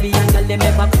 Caribbean girl, they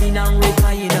never clean and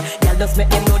refine. Girl, just make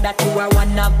them know that you are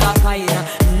one of a kind.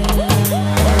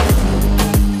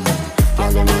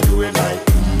 Girl, I'ma do it like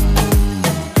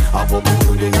I pop it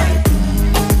through the night.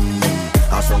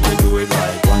 I saw me do it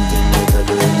like one thing later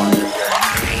do it man.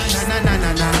 Na na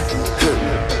na na.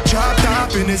 Drop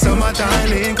top in the summertime,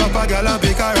 link up a girl and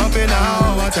pick her up in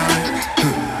our time.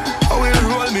 I will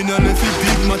roll me none if it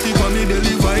big matty for me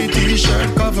deliver a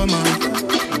t-shirt cover man.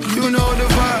 You know the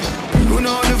vibe, you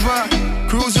know the vibe.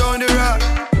 Cruise on the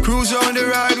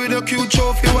ride with a cute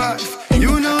trophy wife.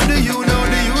 You know the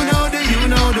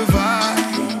vibe.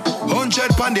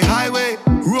 100 on the highway,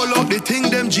 roll up the thing,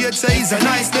 them Jade say it's a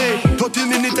nice day. 30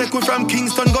 minutes take we from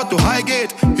Kingston, got to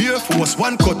Highgate. Air Force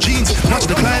One cut jeans, match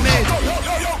the climate.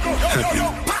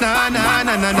 Na na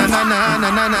na na na na na na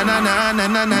na na na na na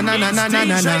na na na na na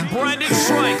na na. Brandon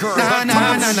Stryker. Na na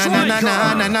na na na na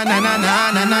na na na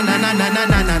na na na na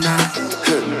na na na.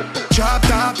 Drop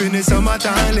top in the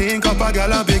summertime, link up a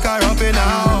girl and pick her up in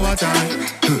our time.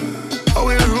 I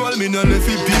will roll me none if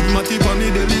it big matty for me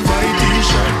deliver a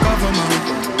t-shirt cover man.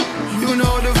 You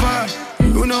know the vibe,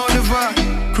 you know the vibe.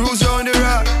 Cruise on the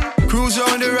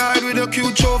ride with a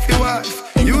cute trophy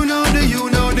wife. You know the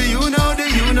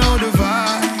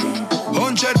vibe.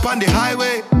 100 on the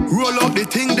highway, roll up the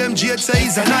thing, them Jade say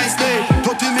it's a nice day.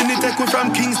 30 minutes take we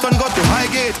from Kingston, got to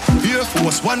Highgate. Air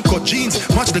Force One cut jeans,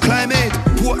 match the climate.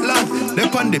 Portland,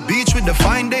 dip on the beach with the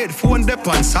fine date. Phone dip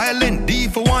on silent, D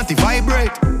for want to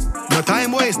vibrate. No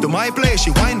time waste, to my place,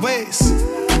 she wine waist.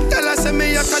 Tell her say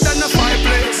me hotter than a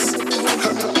fireplace.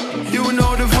 You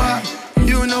know the vibe,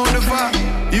 you know the vibe,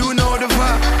 you know the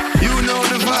vibe, you know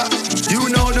the vibe, you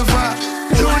know the vibe,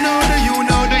 you know the.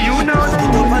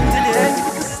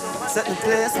 Set the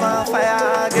place on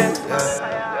fire again.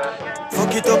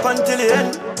 Fuck it up until the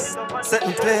end. Set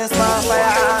the place on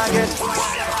fire again.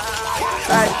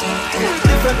 Right.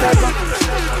 Different type of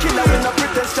killer when I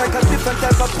pretend strike a different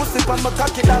type of pussy on my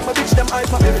cocky down my bitch them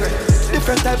hype on me friend.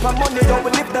 Different type of money don't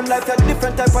we live them life a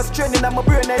different type of straining on my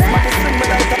brain is my swing me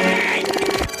like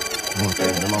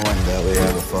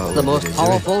the most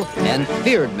powerful and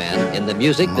feared man in the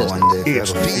music business.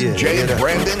 It's DJ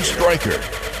Brandon Stryker.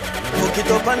 Fuck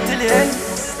it up until the end.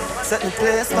 Set the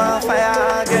place on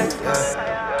fire again.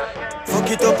 Fuck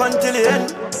it up until the end.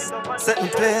 Set the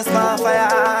place on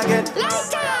fire again.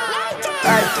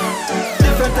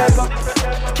 Different type of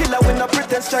Killer with no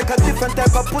pretend strike a different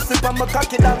type of pussy from my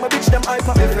cocky down, my bitch them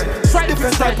hyper.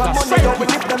 Different type of money, don't we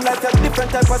live them like that.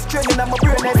 Different type of straining, I'm a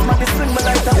brain nice man, they swing me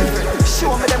like that.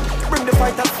 Show me them, bring the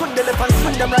fighter, swing the left and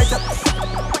swing them right up.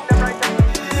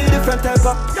 Different type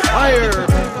of higher.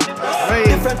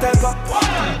 Different type of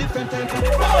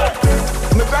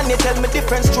my granny tell me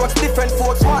different strokes, different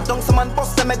folks. Walk down some man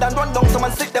bust them head and run down some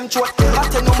man slick them throat. Got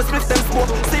you know me split them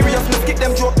smoke. Serious me kick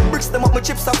them joke. Bricks them up, my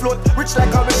chips afloat. Rich like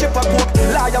how we ship a coke.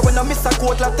 Liar when I miss a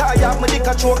quote. La tire, my dick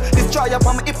a choke. Destroyer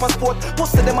from my hip a sport.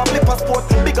 Pussy them a flip a sport.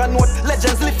 Bigger note,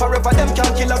 legends live forever. Them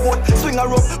can't kill a goat. Swing a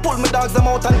rope, pull me dogs them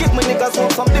out and give me niggas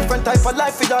hope. Some different type of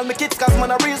life with all my kids, cause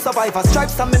man a real survivor.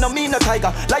 Stripes and me no mean a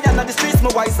tiger. Lion on the streets me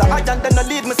wiser. I and them no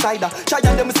lead me cider. Try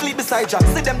and them sleep beside ya.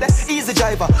 See them there, easy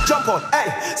driver. Jump out, hey.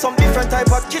 Some different type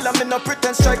of killer, me no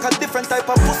pretend strike. A different type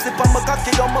of pussy from my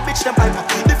cocky down, my bitch them hyper.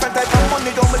 Different type of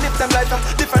money down, me lift them lighter.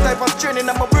 Different type of training,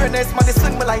 I'm a brain nice man, they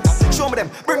swing me lighter. Show me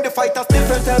them, bring the fighters.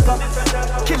 Different type of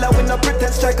killer, we no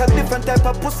pretend strike. A different type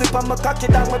of pussy from my cocky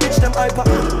down, my bitch them hyper.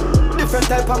 Different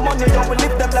type of money down, me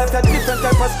lift them lighter. Different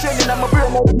type of training, I'm a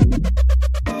brain nice.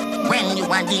 When you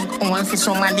are dig one for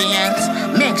somebody else,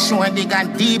 make sure they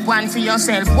got deep one for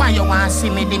yourself. Why you want to see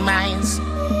me demise?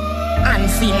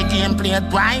 Unfair game played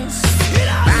twice.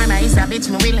 Bana is a bitch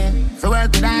me willing for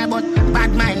work with her, but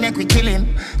bad mind neck we killing.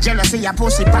 Jealousy a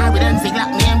pussy power with them, fig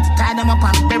like me empty. Tie them up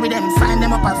and bury them, find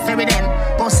them up and ferry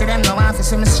them. Pussy them no want to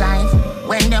see me strive.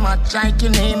 When them a try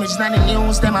kill me image, not the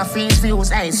news, them a face views.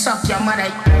 Hey, suck your mother.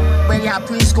 When you're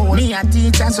preschool, me a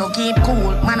teacher, so keep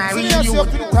cool. Man, I read you.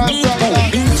 Be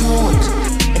truth.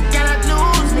 Me cannot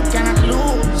lose, me cannot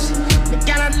lose. Me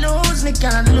cannot lose, me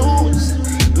cannot lose.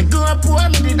 Me grew up poor,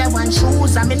 me did that one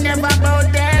shoes. And me never bow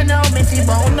there, no, me feel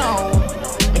bow now.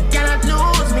 Me cannot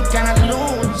lose, me cannot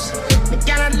lose. Me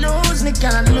cannot lose, me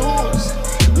cannot lose.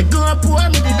 Me grew up poor,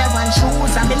 me did that one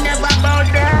shoes. And me never bow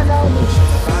there, no, me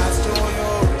fast to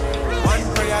you. One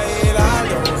prayer, heal all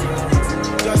those.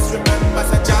 Just remember,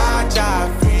 say, Jah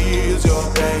feels your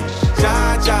pain.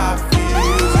 Jah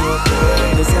feels your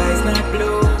pain. The sky's not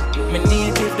blue. Me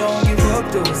native don't give up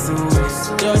too soon.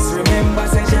 Just remember,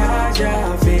 say,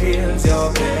 Jah feels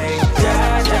your pain.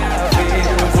 Jah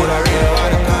feels full your of real pain.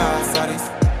 water cars, sorry.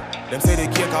 Them say they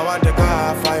cake, I want the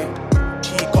car fight.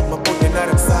 Keep up my pudding at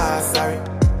them sauce, sorry.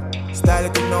 Style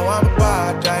it, you know I'm a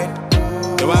bad right.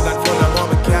 The wagon full of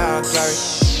mom, I can't carry.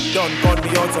 Don't cut me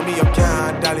out, so me up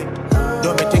can't dolly. Do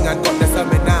me thing and cut this, so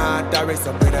me not the rest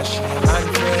of the shit and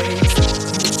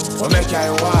praise. What make I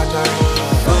water?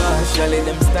 Partially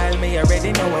them style me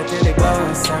already know what till it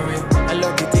goes, sorry. I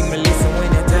love the thing me listen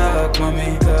when you talk,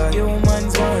 mommy. Cause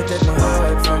humans won't take my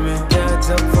heart from me. Catch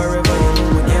up forever, you know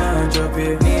we can't drop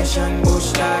it. Nation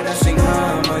bush lad, I sing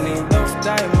harmony. Enough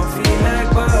time I feel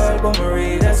like ball, but me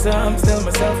read a song. Still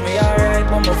myself, me alright,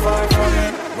 but me far from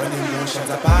it. When emotions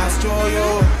are passed through you,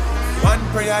 one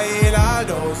prayer heal all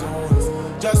those wounds.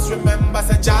 Just remember,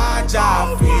 say, Jah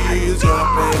feels your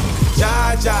pain.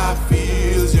 Jah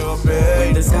feels your pain.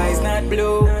 When the sky's not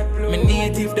blue, me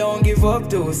native don't give up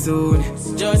too soon.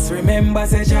 Just remember,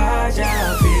 say, Jah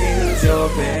feels your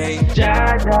pain.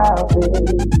 Jah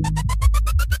feels.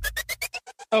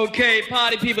 Okay,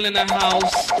 party people in the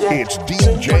house. It's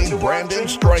DJ Brandon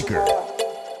Stryker.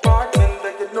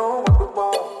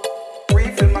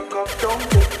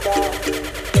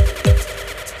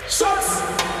 Shots,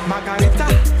 Margarita,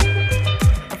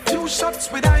 a few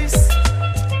shots with ice,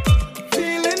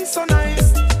 feeling so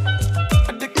nice.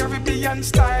 At the Caribbean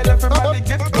style, everybody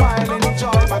get wild,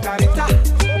 enjoy Margarita.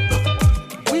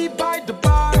 We by the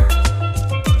bar,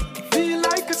 feel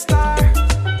like a star.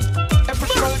 Every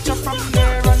culture from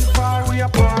near and far we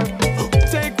apart.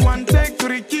 Take one, take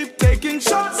three, keep taking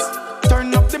shots.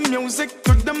 Turn up the music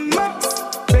to the max.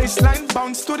 Bassline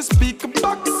bounce to the speaker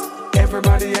box.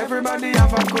 Everybody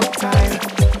have a good time.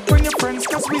 Bring your friends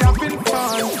cause we having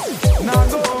fun. Now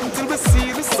go home till we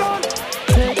see the sun.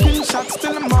 Taking shots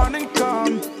till the morning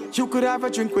come. You could have a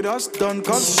drink with us, done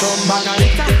cause some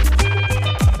Margarita.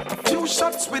 A few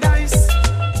shots with ice.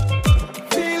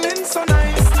 Feeling so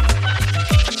nice.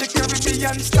 At the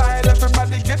Caribbean style,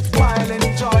 everybody get wild,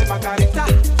 enjoy Margarita.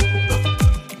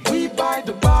 We by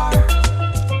the bar.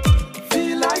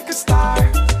 Feel like a star.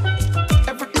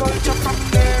 Every culture from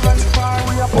there and far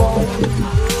we are born.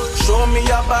 Show me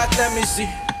your back, let me see.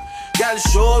 Girl,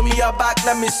 show me your back,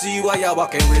 let me see what you're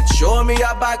walking with. Show me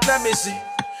your back, let me see.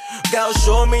 Girl,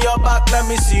 show me your back, let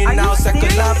me see. Now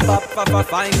second lap, pop,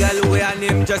 fine girl, we her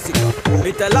name Jessica.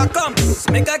 Me tell her come,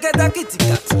 make her get a kitty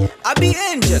cat. I be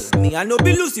angel, me I no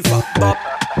be Lucifer. Bop,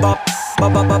 bop,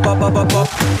 bop, bop, bop, bop, bop, bop.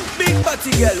 Big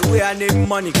body girl, we her name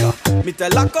Monica. Me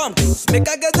tell her come close, make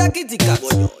her get a kitty cat.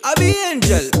 I be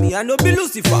angel, me I no be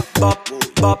Lucifer. Bop,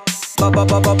 bop, bop, bop,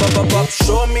 bop, bop, bop, bop.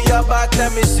 Show me your back,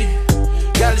 let me see.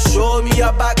 Girl, show me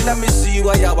your back, let me see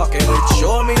what you walking with.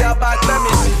 Show me your back, let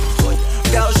me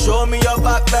see. Girl, show me your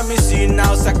back, let me see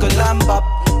now. Circle and bop,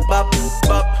 bop,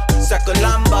 bop. Circle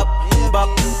and bop, bop,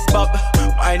 bop.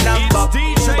 Wine and bop,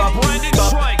 bop,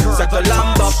 bop. Circle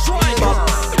and bop, bop,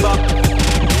 bop.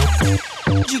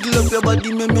 Jiggle up your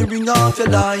body, make me ring off your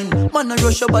line. Man, I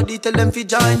rush your body, tell them fi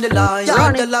join the line.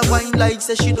 Girl, tell her wine like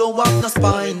say she don't want no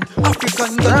spine.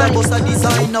 African girl, I bust a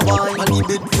designer wine. On the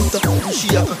bed foot up,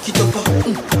 she a cock it up.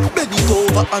 Bend it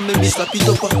over and make me slap it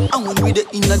up. And when we the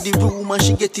inna the room and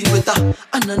she get it wetter,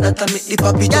 and that I make the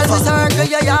pop it up. Girl, me circle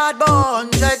your yard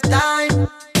 100 times.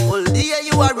 All day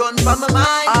you a run from my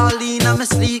mind. All in on my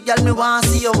sleep, girl, me want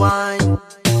see your wine.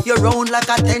 You round like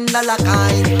a $10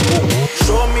 kind.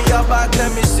 Show me your back,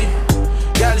 let me see.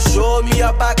 Girl, show me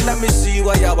your back, let me see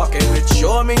what you walking with.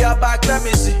 Show me your back, let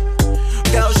me see.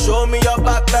 Girl, show me your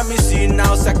back, let me see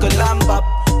now. Circle and bop,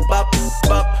 bop,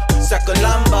 bop. Circle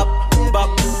and bop, bop,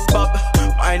 bop.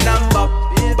 Wine and bop,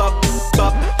 bop,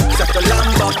 bop. Circle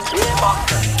and bop, bop.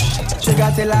 She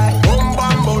got it like boom,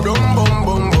 bam, boom, boom, boom,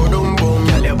 boom, boom, boom.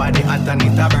 Girl, your body hot and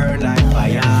it a burn like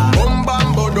fire. Boom,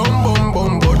 bam, boom, boom, boom,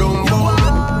 boom, boom, boom.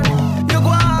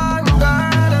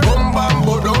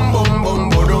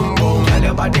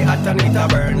 Body hot and it a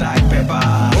burn like pepper.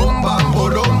 Boom bam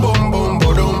boom boom boom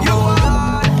boom. You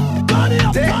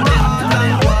want? Take my heart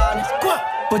and one.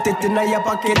 Put it in your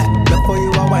pocket before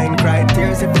you a wine. Cry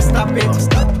tears if you stop it.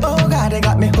 Oh God, they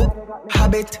got me hooked.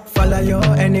 Habit, follow you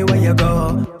anywhere you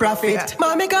go. Profit,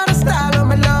 mommy got a style on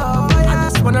my love. I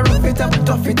just wanna rough it up,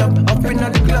 tough it up in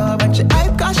the club. And she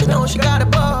hype 'cause she know she got a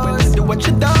buzz. When she do what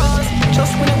she does,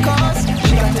 just when it costs,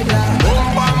 she got it like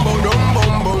boom bam boom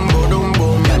boom boom boom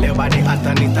boom. Girl, your body hot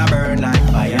and it a burn like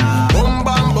fire. Boom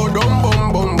bam boom boom boom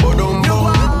boom boom. You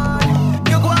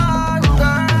want,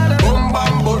 girl. Boom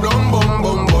bam boom boom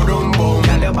boom boom boom.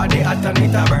 Girl, your body hot and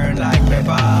it a burn like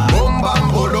pepper. Boom bam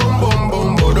boom boom boom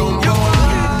boom boom. You want.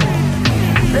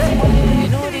 You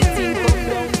know this thing come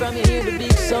down from here, the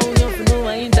big sound. You know I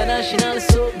international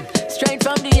so. Straight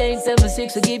from the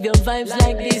 876 to give you vibes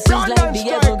like this. It's like the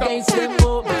ever against them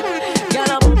up.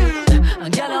 Gyal a bubble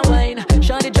and gyal a wine.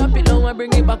 Shawty drop it low and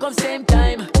bring it back up same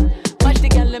time. Watch the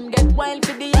gyal them get wild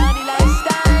for the yardy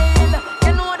lifestyle.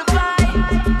 You know the vibe.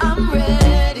 I'm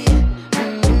ready.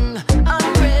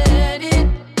 I'm ready.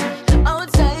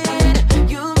 Outside,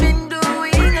 you've been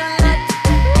doing a lot.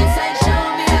 Inside, show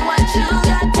me what you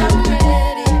got. I'm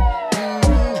ready.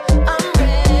 I'm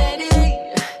ready.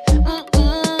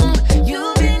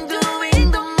 You've been doing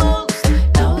the most.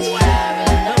 Now we are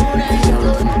alone and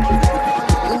good.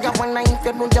 You got one night,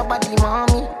 you move your body,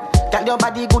 mommy. Got your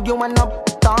body good, you want up,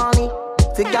 Tony.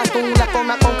 Figure two like come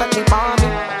catch it for me.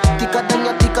 Thicker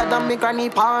than me granny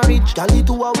porridge. Gally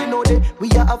to a we know that we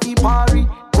are a fee party.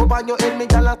 Go on your head, me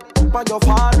gal up on your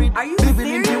forehead. Are you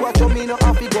living in you, what you mean, no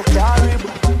have to go carry.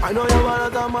 I know you wanna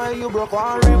tell me you broke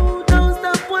one rib. Don't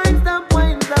stop wine, stop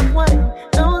wine, stop wine.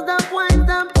 Don't stop wine,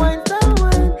 stop wine, stop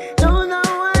wine. Don't stop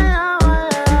wine,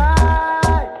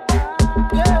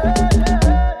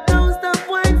 don't stop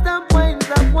wine, stop wine,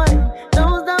 stop wine.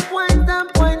 Don't stop wine,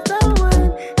 stop wine, stop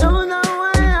wine. Don't stop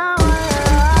wine,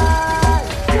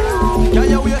 Yeah,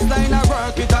 your waistline a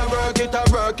work it, a work it, a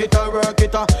work it, a work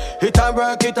it, a it a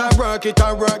work it, a work it,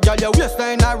 a work. Yeah, your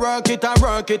waistline a work it, a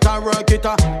work it, a work it,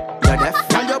 a. Yeah, deaf.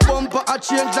 And your bumper a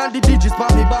change and the digits for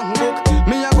me bank book.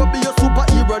 Me a go be your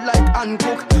superhero like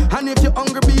Hancock. And if you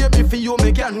hungry, baby, for you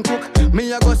me can cook.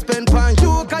 Me a go spend pan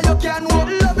you 'cause you can walk.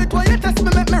 Love it when you test me,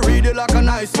 make me read it like a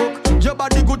nice book. Your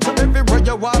body good to everywhere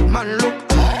you walk, man. Look,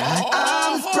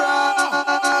 I'm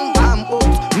strong, I'm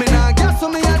hooked. Me nah guess so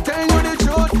me a tell you the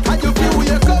truth. And you feel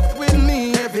wake up with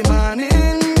me every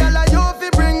morning. Girl, you fi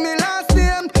bring me last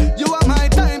name. You are my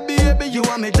type, baby, you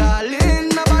are me darling.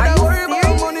 Nobody worry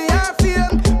about money or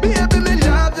fame. Baby, me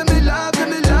love you, me love you,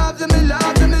 me love you, me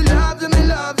love you, me love you, me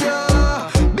love you.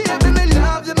 Baby, me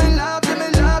love you, me love you, me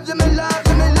love you, me love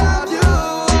you, me love you.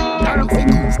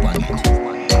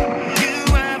 You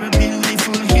are a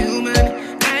beautiful human.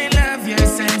 I love your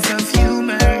sense of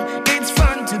humor. It's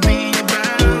fun to be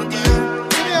around you.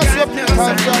 God knows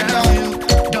I love you.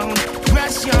 Don't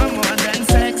rush, you're more than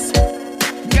sex.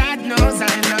 God knows I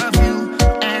love you.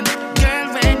 And girl,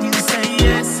 when you say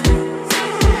yes,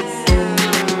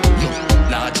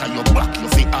 Large and your back, you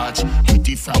fi arch. Hit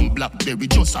it from Blackberry,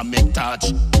 just a make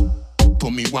touch. To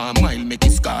me me 1 mile, make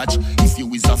it scotch. If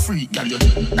you is a freak, girl, you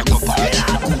like a patch.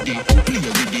 Goodie, play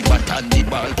with the bat and the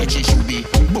ball, catch it should be.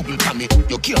 Bubble pa me,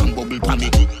 you can't bubble pa me.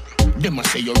 Them a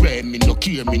say you rare, me no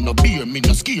care, me no beer, me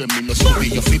no scare, me no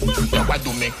stupid, you flip. Now what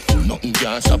do me? Nothing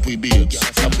can stop with babes.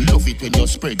 Love it when you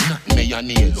spread, not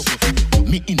mayonnaise.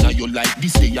 Me inna you like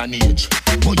this day and age.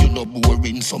 But you no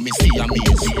boring, so me see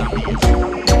amazing. You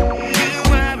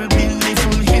are a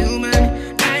beautiful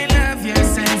human. I love your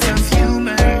sense of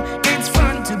humor. It's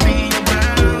fun to be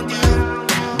around you.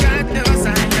 God knows I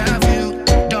love you.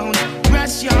 Don't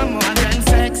rush your more than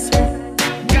sex.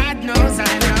 God knows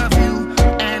I love you.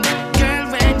 And girl,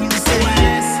 when you say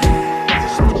yes,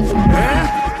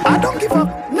 I don't give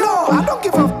up. No, I don't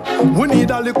give up. We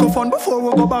need a little fun before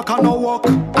we go back on our walk.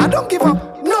 I don't give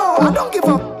up. No, I don't give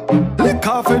up. Lick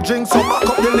coffee, drink, so back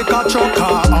up the liquor truck.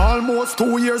 Almost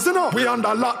 2 years, you know, we under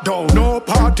lockdown. No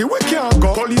party, we can't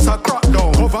go. Police a crack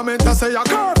down. Government a say a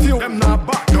curfew, them not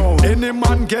back down. Any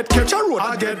man get catch a road,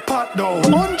 I get pat down.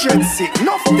 100 sick,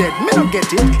 enough dead, me no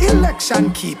get it.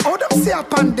 Election keep, how them say a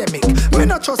pandemic. Me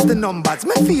no trust the numbers,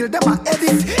 me feel them a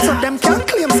edit. So them can't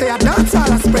claim say a dance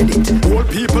all a spread it. Old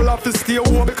people have to stay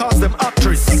home because them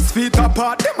actress. 6 feet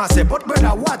apart, them a say, but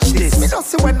brother watch this. Me don't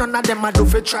see when none of them a do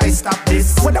for try stop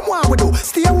this. What them want we do?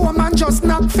 Stay home and just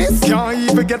knock fist. Can't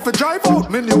even get for drive out,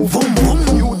 me new boom boom.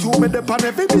 YouTube me dep on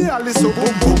every day, I listen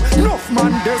boom boom. Enough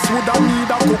man, this woulda need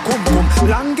a cucum.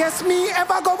 Longest me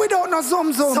ever go without no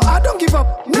zoom zoom. So I don't give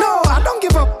up, no, I don't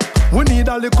give up. We need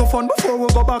a little fun before we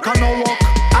go back on our walk.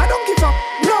 I don't give up,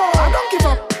 no, I don't give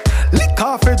up. Lick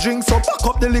coffee, drink, so back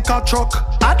up the liquor truck.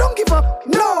 I don't give up,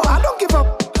 no, I don't give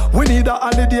up. We need a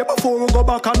holiday before we go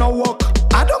back on our walk.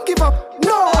 I don't give up,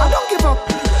 no, I don't give up.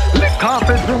 Lick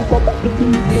coffee, drink, up.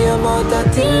 the amount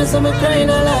of tears I'm crying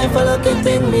a life, I look at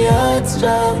thing, me heart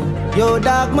strong. Yo,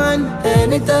 dog man,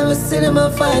 anytime I see them a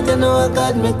fight, I know I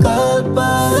got me called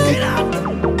back.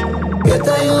 Get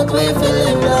a youth way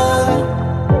feeling long.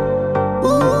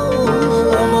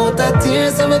 I'm out of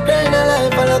tears, I'm crying a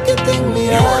life, I look at thing, me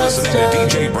heart strong.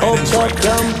 DJ Brandon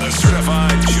Stryker, the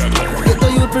certified juggler. Get a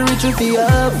youth reach if you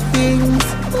have things.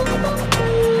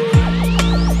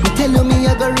 Me tell you me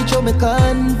I gotta reach out, me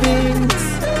convince.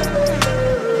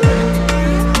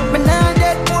 But now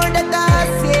that more that I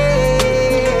see.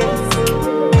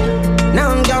 Now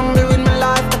I'm jungle with my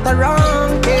life at the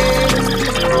wrong thing.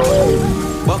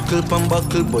 Buckle pan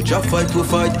buckle, but you fight we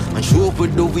fight. And show up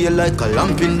with the way like a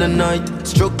lamp in the night.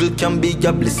 Struggle can be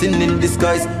a blessing in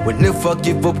disguise. We never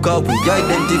give up cause we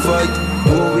identified.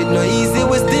 Though it no easy,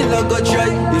 we still a go try.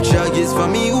 The charges for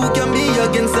me who can be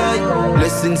against I.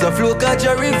 Blessings a flow catch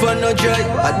a river no dry.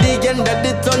 At the end of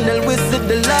the tunnel we see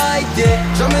the light, yeah.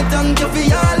 Show me thank you for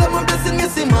all of my blessing, me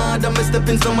see mad. I'm step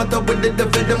in some top with the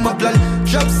devil, them a plan.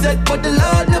 Trap set, but the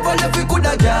Lord never left, we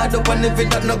coulda guard up. And if it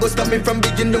that no go stop me from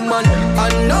beginning the man.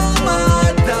 And no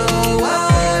matter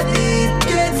what it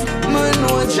gets, me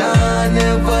know Jah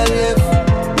never left.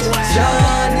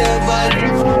 Jah never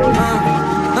left.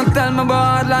 Don't tell me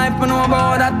about life, me know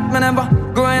about that. Me never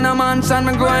go in a mansion,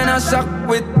 me go in a shack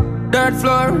with dirt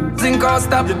floor, zinc or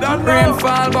stop.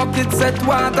 Rainfall, bucket set,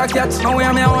 water catch. Now we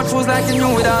have me out shoes like you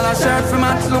new with all a shirt for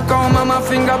match. Look how mama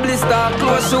finger blister,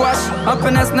 close to wash.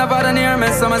 Happiness never done near me,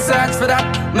 so me search for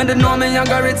that. Me didn't know me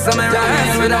younger rich, so me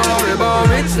rise without worry about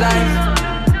rich life.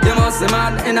 You must be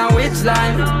mad in a witch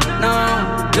life. No,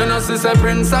 you know sister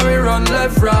prince, how we run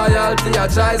left royalty. I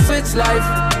try switch life.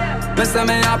 Me say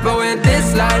me happy with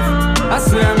this life. I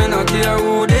swear me no care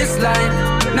who this like.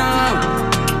 No,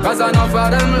 cause enough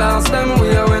of them lost them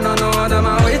way. We no know them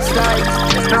a which type.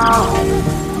 No.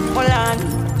 Hold on,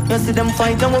 you see them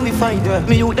fight and when we fight,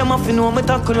 me you them have to know me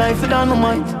tackle life without no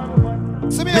mind.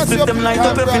 Me split them light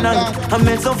up every night. I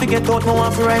made some forget out, no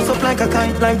one for rise up like a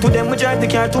kite. Like to them we drive the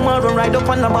car tomorrow, ride up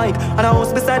on the bike. And the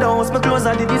house beside the house, me clothes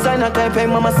are the designer type. Hey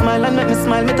mama smile and make me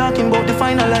smile, me talking about the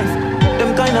final life.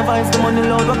 Them kind of vibes, the money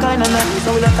loud, what kind of night.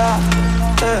 So we like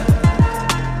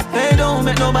hey, don't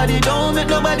make nobody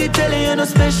tell you no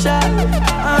special.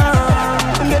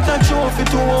 Get a trophy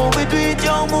to what we do it,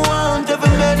 yo, me want every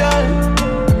medal.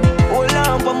 Hold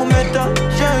on for my metal,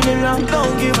 journey long,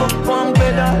 don't give up one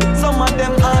pedal. Some of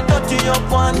them are touching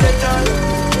up one metal.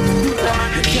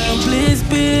 You can't please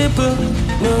people,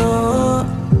 no.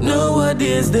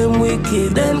 Nowadays them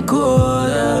wicked and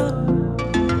cold.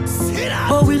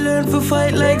 But we learn to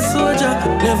fight like soldier.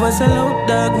 Never sell out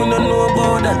dog, we don't know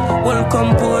about that. Well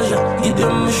composure, give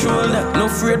them a shoulder. No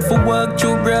afraid for walk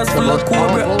through grass full of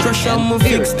cobra. Crush on me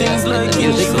fix things like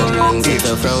insurance.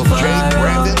 Far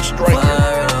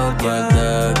out, yeah,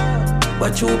 dog.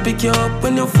 Watch you pick you up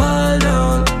when you fall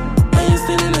down. And you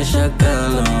still in a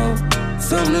shotgun now.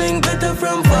 Some link better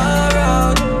from far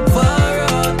out, far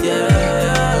out.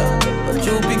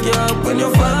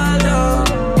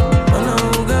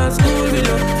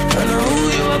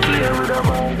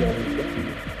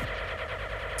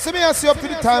 I see up to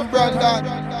the time, Brandon.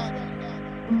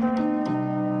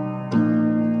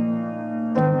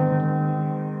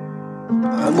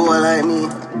 A boy like me,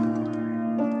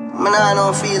 man, I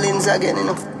no feelings again, you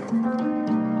know.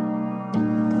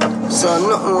 So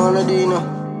nothing wanna do, you know.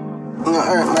 Not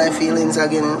hurt my feelings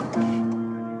again, you know.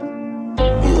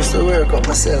 Used to work up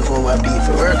myself over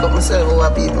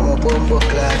people, my bumbo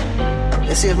clad.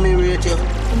 You see if me rate you,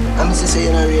 I'm just say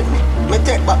you don't rate me. Me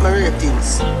take back my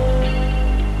ratings.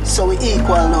 So we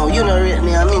equal now, you don't rate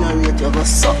me and me don't rate you. Go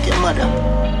suck your mother.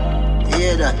 You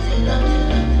hear that?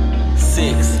 6.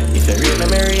 If you rate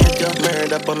me rate you.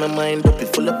 Murder up on my mind, up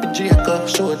it full up with Jacob.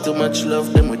 Show too much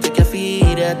love, them we take your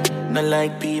feed at. Not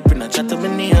like people, not chat to my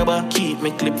neighbor. Keep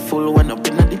me clip full, one up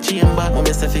in the chamber. When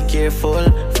me say be careful,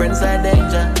 friends are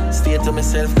danger. Stay to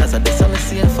myself, cause I do something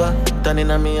safer. Turn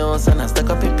in on me house and I stack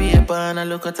up in paper. And I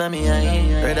look at me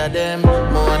eye. Rather them,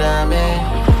 more than me.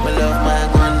 Me love my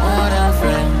gun more than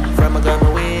friend. From a gun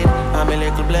away, I'm a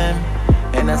little blame.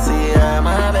 And I see I'm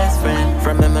my best friend.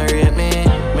 From them I rate me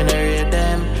not rate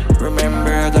them.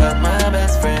 Remember I got my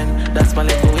best friend. That's my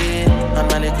little way, I'm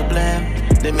my little blame.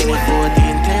 The minute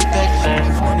 14 clip back.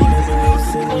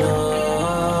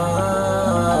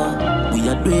 We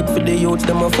are do it for the youth,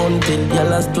 them a fun till.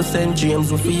 Y'all has to send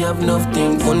dreams if we have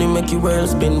nothing. Money make your world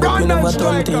spin, but we never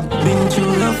turn it. Been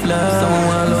through rough life.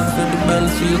 Someone love for the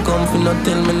Benz feel comfy. Not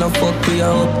tell me no fuck we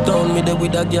are uptown. Me there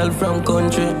with a girl from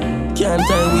country. Can't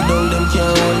tie we down, them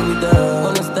can't hold we down.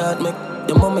 Wanna start make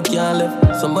your mama can't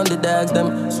left. Some on the dogs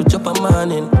them switch up a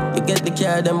morning. You get the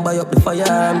car them, buy up the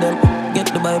firearm them.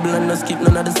 Get the Bible and no skip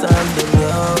none of the psalms them,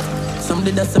 yo. Some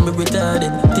did that say me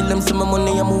retarded. Till them see my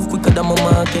money I move quicker than my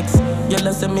markets.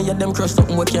 Y'all say me, yeah, them crush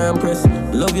something we can't press.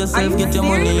 Love yourself, get your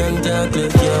money and talk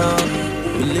less, yo.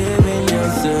 Believe in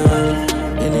yourself.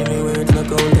 Enemy words no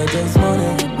count, I just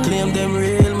money. Claim them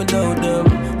real, me doubt them.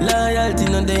 Loyalty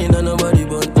no day, no nobody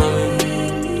but me.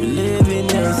 Believe in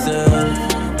yourself.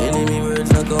 Enemy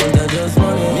words no count, I just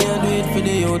money. Me I do it for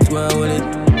the youth, who I hold it.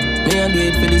 Me I do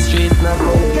it for the streets, not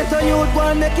for it. Get a youth,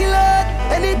 one make it loud.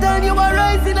 Anytime you are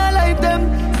rising, I like them.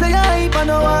 Say I hype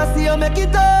and I want see you make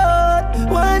it out.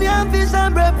 One young fish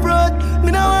and breadfruit.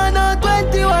 Me no want no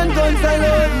 21 guns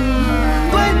alone.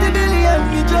 20 billion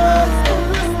we just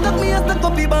knock me as the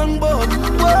copy bang bang.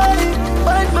 Why?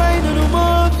 Bad mind on the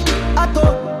move. I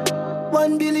thought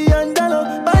 $1 billion.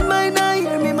 Bad mind I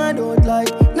hear me, man don't like.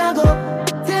 Now go,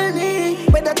 tell me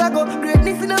where that I go.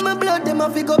 Greatness in my blood, them a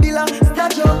figure be like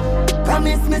statue.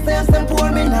 Promise me say some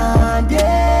poor me land,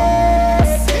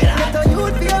 yes. Get a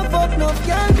youth be a fuck no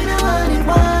can't be no one in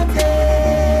wanted.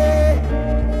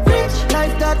 Rich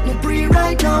life that me free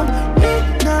right now. Me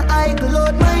nah I go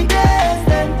load my days.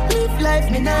 Then live life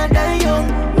me nah die young.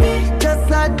 Me just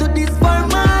had to this for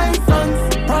my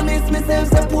sons. Promise me say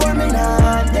some poor me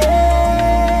land,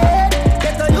 yes.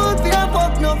 Get a youth be a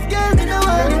fuck no can't be no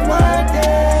one in wanted.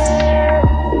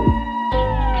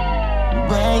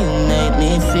 Where you make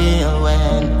me feel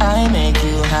when I make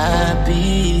you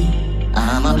happy.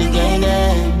 I'm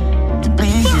obligated to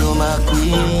please you, my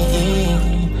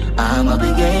queen. I'm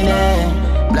obligated.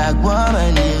 Black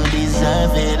woman, you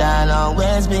deserve it. I'll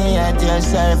always be at your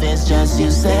service. Just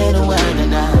you say the word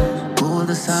and I cool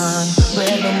the sun,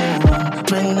 break the moon,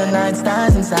 bring the night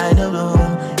stars inside the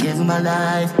room. Give my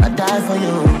life, I die for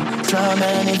you. So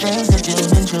many things that you've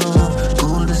been through.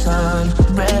 Cool the sun,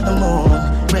 break the moon,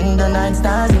 bring the night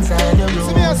stars inside the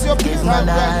room. Give my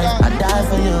life, I die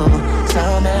for you.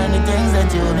 So many things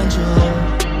that you've been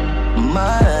through.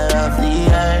 Mother of the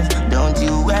earth, don't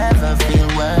you ever feel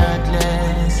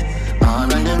worthless or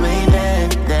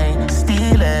underrated. They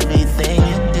steal everything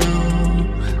you do.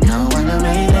 No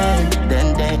underrated, then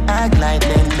they act like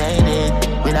they made it.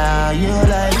 Without you,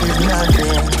 life is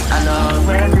nothing. I know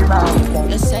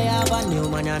everybody. You say I have a new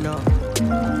man, I know.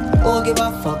 Oh, give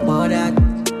a fuck about that.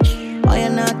 Oh, you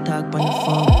not talk on the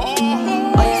phone.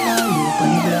 Oh, you not look on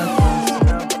the block.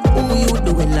 Who you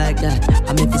doing like that?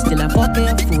 I mean, if you still a fuck me,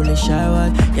 I'm foolish,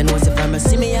 alright. You know, if I'm a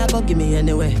see me, I go give me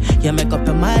anyway. You make up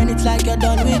your mind, it's like you're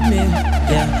done with me.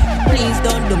 Yeah, please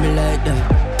don't do me like that.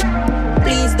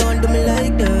 Please don't do me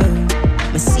like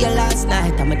that. I see you last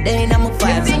night, I'm a day and I'm a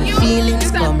vibes and the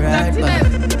feelings come right back.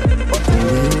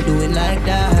 Who you doing like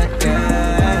that,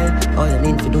 girl? All you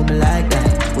need to do me like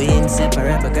that. We ain't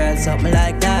separate, but girl, something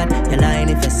like that. You're lying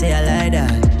if you say I like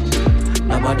that.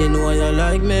 Nobody know you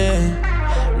like me.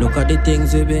 Look at the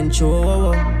things we've been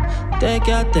through. Take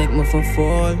me for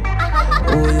fall.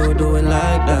 Who you doing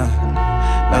like that?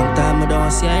 Long time I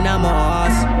don't see in my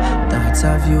ass. Thoughts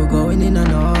of you going in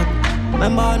and out.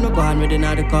 Remember I'm gone with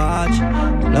another coach.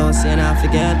 No saying I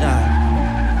forget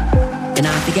that. And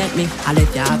I forget me, I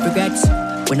let you have regrets.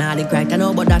 When I link right, I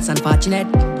know, but that's unfortunate.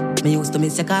 Me used to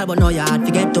miss your call, but now you hard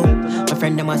to get to. My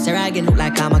friend them was say again, look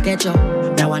like I'm a catch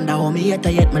up. Me wonder how me hate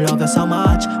yet me love you so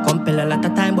much. Compel a lot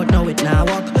of time, but now it now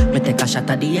work. Me take a shot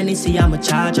at the NEC, I'ma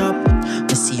charge up.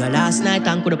 Me see you last night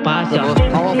and could have passed the most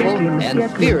powerful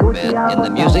and feared man in the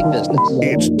music business.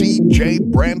 It's DJ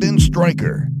Brandon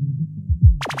Stryker.